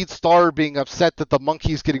 and the lead star being upset that the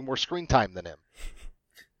monkey's getting more screen time than him.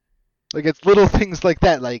 Like, it's little things like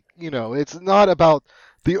that. Like, it's not about...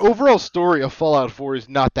 The overall story of Fallout 4 is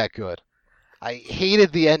not that good. I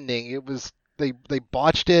hated the ending. It was... They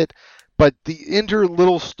botched it, but the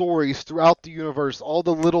little stories throughout the universe, all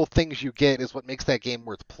the little things you get is what makes that game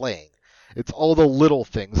worth playing. It's all the little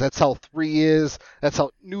things. That's how 3 is. That's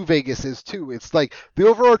how New Vegas is, too. It's like, the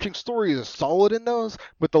overarching story is solid in those,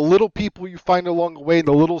 but the little people you find along the way and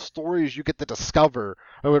the little stories you get to discover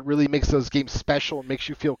are what really makes those games special and makes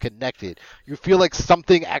you feel connected. You feel like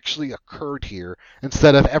something actually occurred here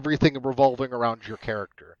instead of everything revolving around your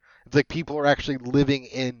character. It's like people are actually living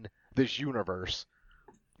in this universe.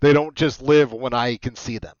 They don't just live when I can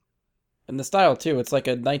see them. And the style, too. It's like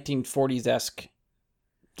a 1940s-esque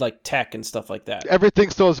like tech and stuff like that. Everything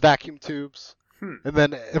still has vacuum tubes. And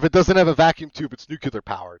then if it doesn't have a vacuum tube, it's nuclear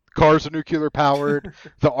powered. Cars are nuclear powered.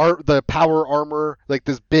 The power armor, like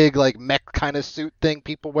this big like mech kind of suit thing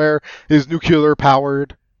people wear, is nuclear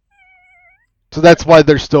powered. So that's why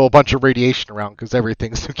there's still a bunch of radiation around, because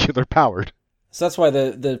everything's nuclear powered. So that's why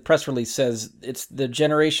the press release says it's the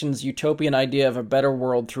generation's utopian idea of a better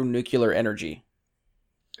world through nuclear energy.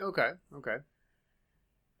 Okay.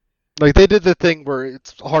 Like, they did the thing where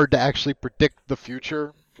it's hard to actually predict the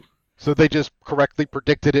future, so they just correctly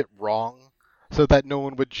predicted it wrong, so that no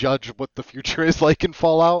one would judge what the future is like in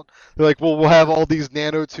Fallout. They're like, well, we'll have all these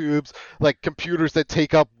nanotubes, like computers that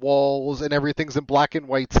take up walls, and everything's in black and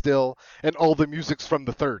white still, and all the music's from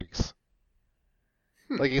the 30s.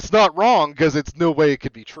 Like, it's not wrong, because it's no way it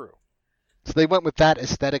could be true. So they went with that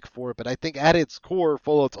aesthetic for it, but I think at its core,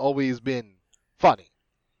 Fallout's always been funny.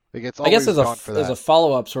 Like, it's always as a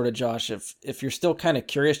follow-up, sort of, Josh, if you're still kind of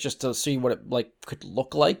curious just to see what it like could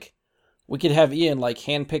look like, we could have Ian like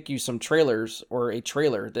handpick you some trailers or a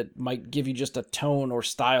trailer that might give you just a tone or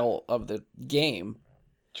style of the game.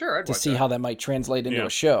 Sure, I'd to watch see that. how that might translate into a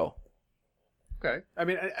show. Okay, I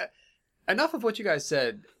mean, enough of what you guys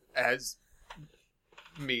said has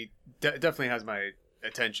definitely has my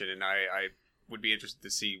attention, and I would be interested to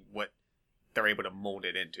see what they're able to mold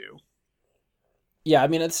it into. Yeah, I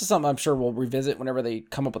mean, this is something I'm sure we'll revisit whenever they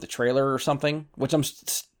come up with a trailer or something, which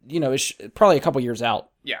is probably a couple years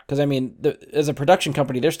out. Yeah. Because, I mean, as a production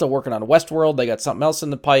company, they're still working on Westworld. They got something else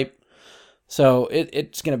in the pipe. So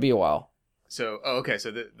it's going to be a while. So, okay.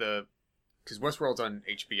 So, because Westworld's on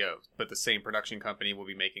HBO, but the same production company will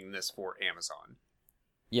be making this for Amazon.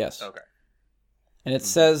 Yes. Okay. And it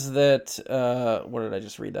says that, where did I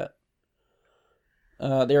just read that?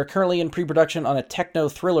 They are currently in pre-production on a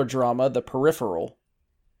techno-thriller drama, The Peripheral,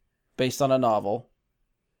 based on a novel.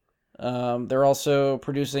 They're also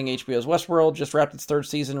producing HBO's Westworld, just wrapped its 3rd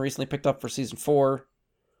season, recently picked up for season 4.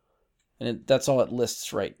 And that's all it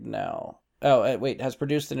lists right now. Oh, wait, has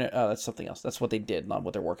produced... that's something else. That's what they did, not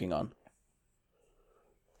what they're working on.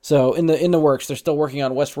 So, in the works, they're still working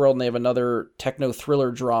on Westworld, and they have another techno-thriller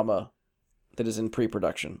drama that is in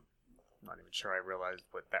pre-production. I'm not even sure I realized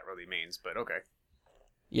what that really means, but okay.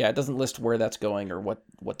 Yeah, it doesn't list where that's going or what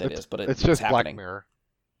that is, but it's just happening. Black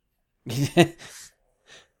Mirror.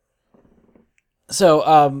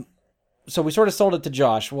 So we sort of sold it to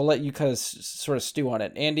Josh. We'll let you kind of sort of stew on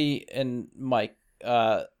it. Andy and Mike,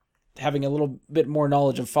 having a little bit more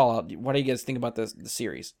knowledge of Fallout, what do you guys think about the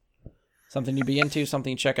series? Something you'd be into?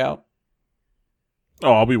 Something you check out?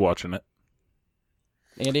 Oh, I'll be watching it.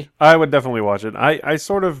 Andy? I would definitely watch it. I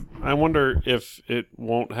wonder if it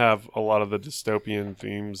won't have a lot of the dystopian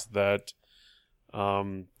themes that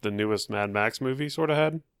the newest Mad Max movie sort of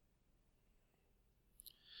had.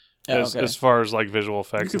 As far as like visual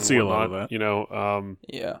effects, you can and see whatnot, a lot of that. You know,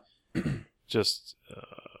 Yeah. just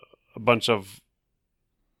a bunch of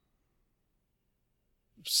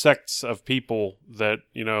sects of people that,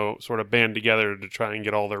 you know, sort of band together to try and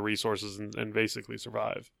get all their resources and basically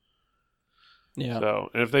survive. Yeah. So,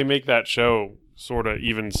 and if they make that show sort of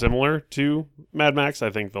even similar to Mad Max, I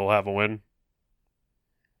think they'll have a win.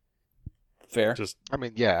 Fair. Just I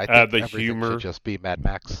mean, yeah, I Add think the everything humor. should just be Mad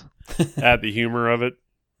Max. add the humor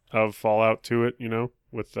of Fallout to it, you know,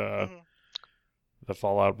 with the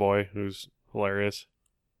Fallout boy who's hilarious.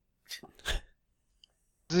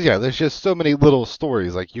 Yeah, there's just so many little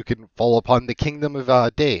stories. Like, you can fall upon the kingdom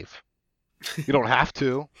of Dave. You don't have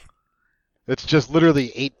to. It's just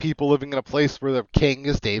literally 8 people living in a place where the king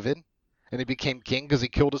is David, and he became king because he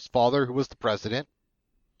killed his father, who was the president.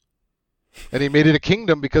 And he made it a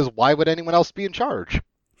kingdom because why would anyone else be in charge?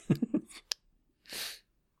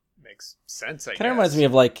 Makes sense, I guess. Kind of reminds me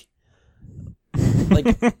of like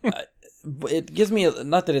it gives me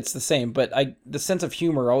not that it's the same, but the sense of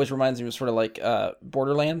humor always reminds me of sort of like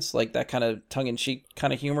Borderlands, like that kind of tongue-in-cheek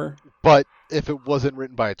kind of humor. But if it wasn't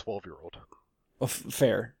written by a 12-year-old. Well,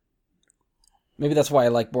 fair. Maybe that's why I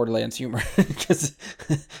like Borderlands humor. Because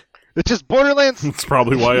It's just Borderlands. That's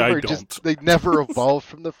probably why I humor don't. they never evolved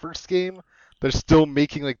from the first game. They're still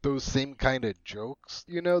making like those same kind of jokes,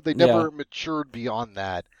 you know? They never matured beyond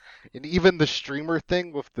that. And even the streamer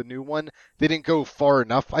thing with the new one, they didn't go far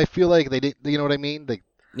enough. I feel like they didn't, you know what I mean?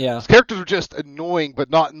 Those characters were just annoying,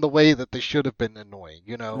 but not in the way that they should have been annoying,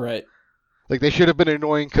 you know? Right. Like, they should have been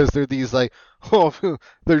annoying because they're these, like, oh,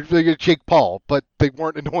 they're Jake Paul, but they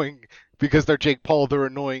weren't annoying because they're Jake Paul. They're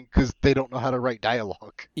annoying because they don't know how to write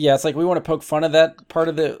dialogue. Yeah, it's like we want to poke fun of that part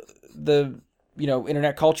of the you know,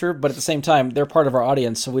 internet culture, but at the same time, they're part of our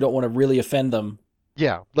audience, so we don't want to really offend them.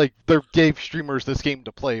 Yeah, like, they gave streamers this game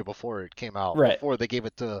to play before it came out. Right. Before they gave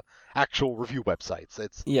it to actual review websites.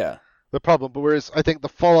 It's Yeah. the problem. But whereas I think the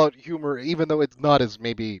Fallout humor, even though it's not as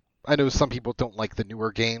maybe... I know some people don't like the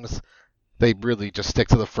newer games. They really just stick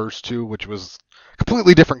to the first 2, which was a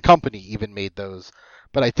completely different company even made those.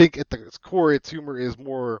 But I think at the core, its humor is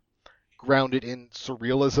more grounded in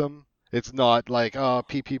surrealism. It's not like, oh,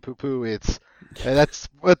 pee-pee poo-poo. That's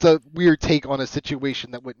a weird take on a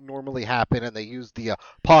situation that would normally happen, and they use the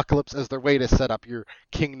apocalypse as their way to set up your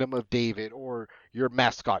Kingdom of David or your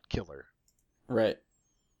mascot killer. Right.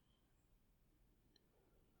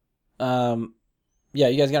 Yeah,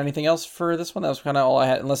 you guys got anything else for this one? That was kind of all I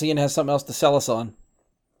had, unless Ian has something else to sell us on.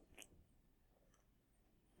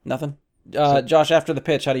 Nothing? Josh, after the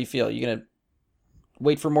pitch, how do you feel? You gonna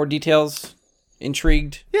wait for more details?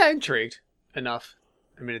 Intrigued? Yeah, intrigued enough.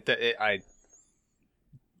 I mean, I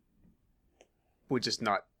would just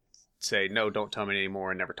not say, no, don't tell me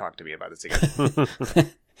anymore and never talk to me about this again.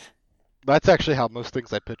 That's actually how most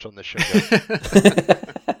things I pitch on this show go.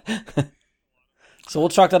 So we'll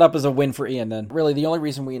chalk that up as a win for Ian then. Really, the only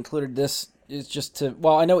reason we included this is just to...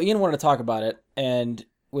 Well, I know Ian wanted to talk about it, and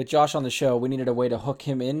with Josh on the show, we needed a way to hook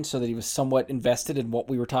him in so that he was somewhat invested in what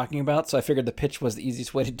we were talking about, so I figured the pitch was the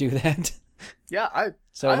easiest way to do that. Yeah, I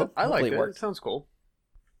like it. It sounds cool.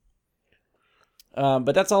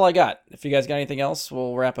 But that's all I got. If you guys got anything else,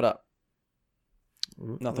 we'll wrap it up.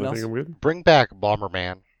 Nothing else? I'm good. Bring back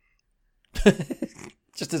Bomberman.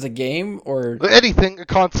 Just as a game or anything, a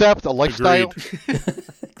concept, a lifestyle.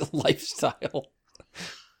 Lifestyle.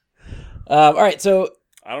 All right, so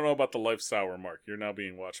I don't know about the lifestyle remark. You're now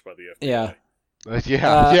being watched by the FBI.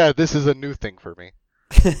 Yeah. Yeah, this is a new thing for me.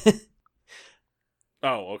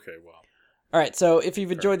 Oh, okay, well. All right, so if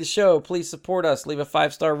you've enjoyed the show, please support us. Leave a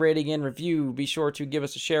 5-star rating and review. Be sure to give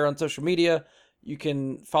us a share on social media. You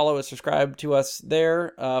can follow us, subscribe to us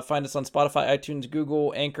there. Find us on Spotify, iTunes,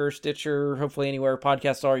 Google, Anchor, Stitcher, hopefully anywhere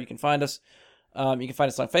podcasts are, you can find us. You can find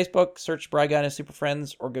us on Facebook, search Bry Guy and his Super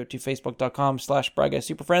Friends, or go to facebook.com/Bry Guy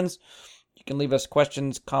Super Friends. You can leave us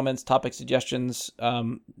questions, comments, topic suggestions.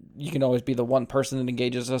 You can always be the one person that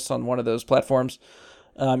engages us on one of those platforms.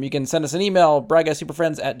 You can send us an email,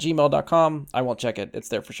 bryguysuperfriends@gmail.com. I won't check it. It's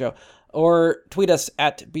there for show. Or tweet us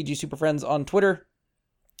at BGSuperFriends on Twitter.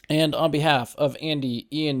 And on behalf of Andy,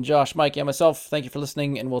 Ian, Josh, Mike, and myself, thank you for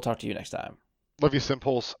listening, and we'll talk to you next time. Love you,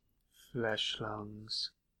 Simples. Flesh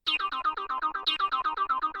lungs.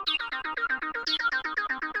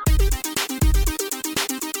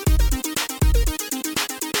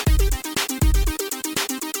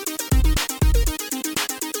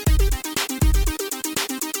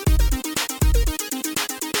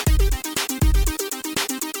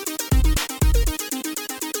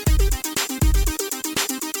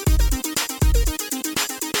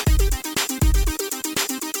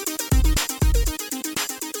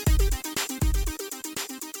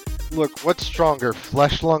 Look, what's stronger,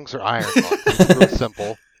 flesh lungs or iron lungs? It's real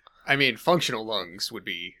simple. I mean, functional lungs would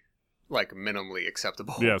be like minimally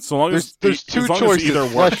acceptable. Yeah, so long as There's two as long choices, as either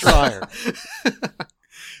flesh works. or iron.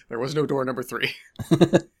 There was no door number 3.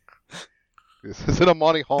 This isn't a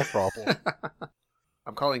Monty Hall problem.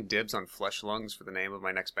 I'm calling dibs on flesh lungs for the name of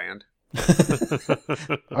my next band. I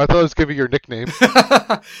thought it was going to be your nickname.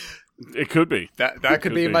 It could be. That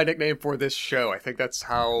could be my nickname for this show. I think that's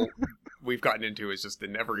how we've gotten into, is just the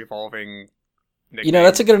never evolving nickname. You know,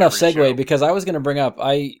 that's a good enough every segue show. because I was going to bring up,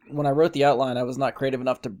 when I wrote the outline, I was not creative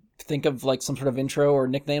enough to think of like some sort of intro or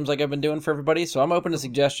nicknames like I've been doing for everybody. So I'm open to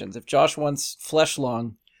suggestions. If Josh wants Flesh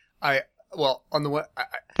Lung, on the one,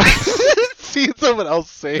 See someone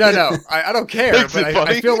else say no, it. I don't care, Makes but it I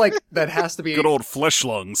funny. feel like that has to be Good old flesh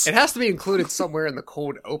lungs. It has to be included somewhere in the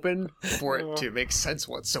cold open for it to make sense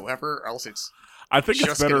whatsoever, or else it's I think it's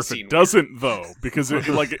just better gonna if seem it doesn't, though, because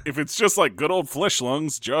if it's just like good old flesh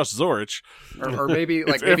lungs, Josh Zorich, or maybe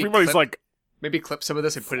like everybody's like, maybe clip some of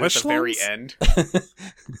this and put it at Flesh the very lungs? end.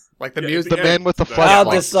 Like the Yeah, music, The man with the flesh I'll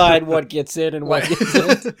lungs. decide what gets in and what like, gets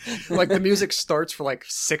in. like the music starts for like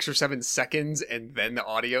 6 or 7 seconds, and then the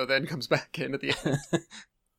audio then comes back in at the end.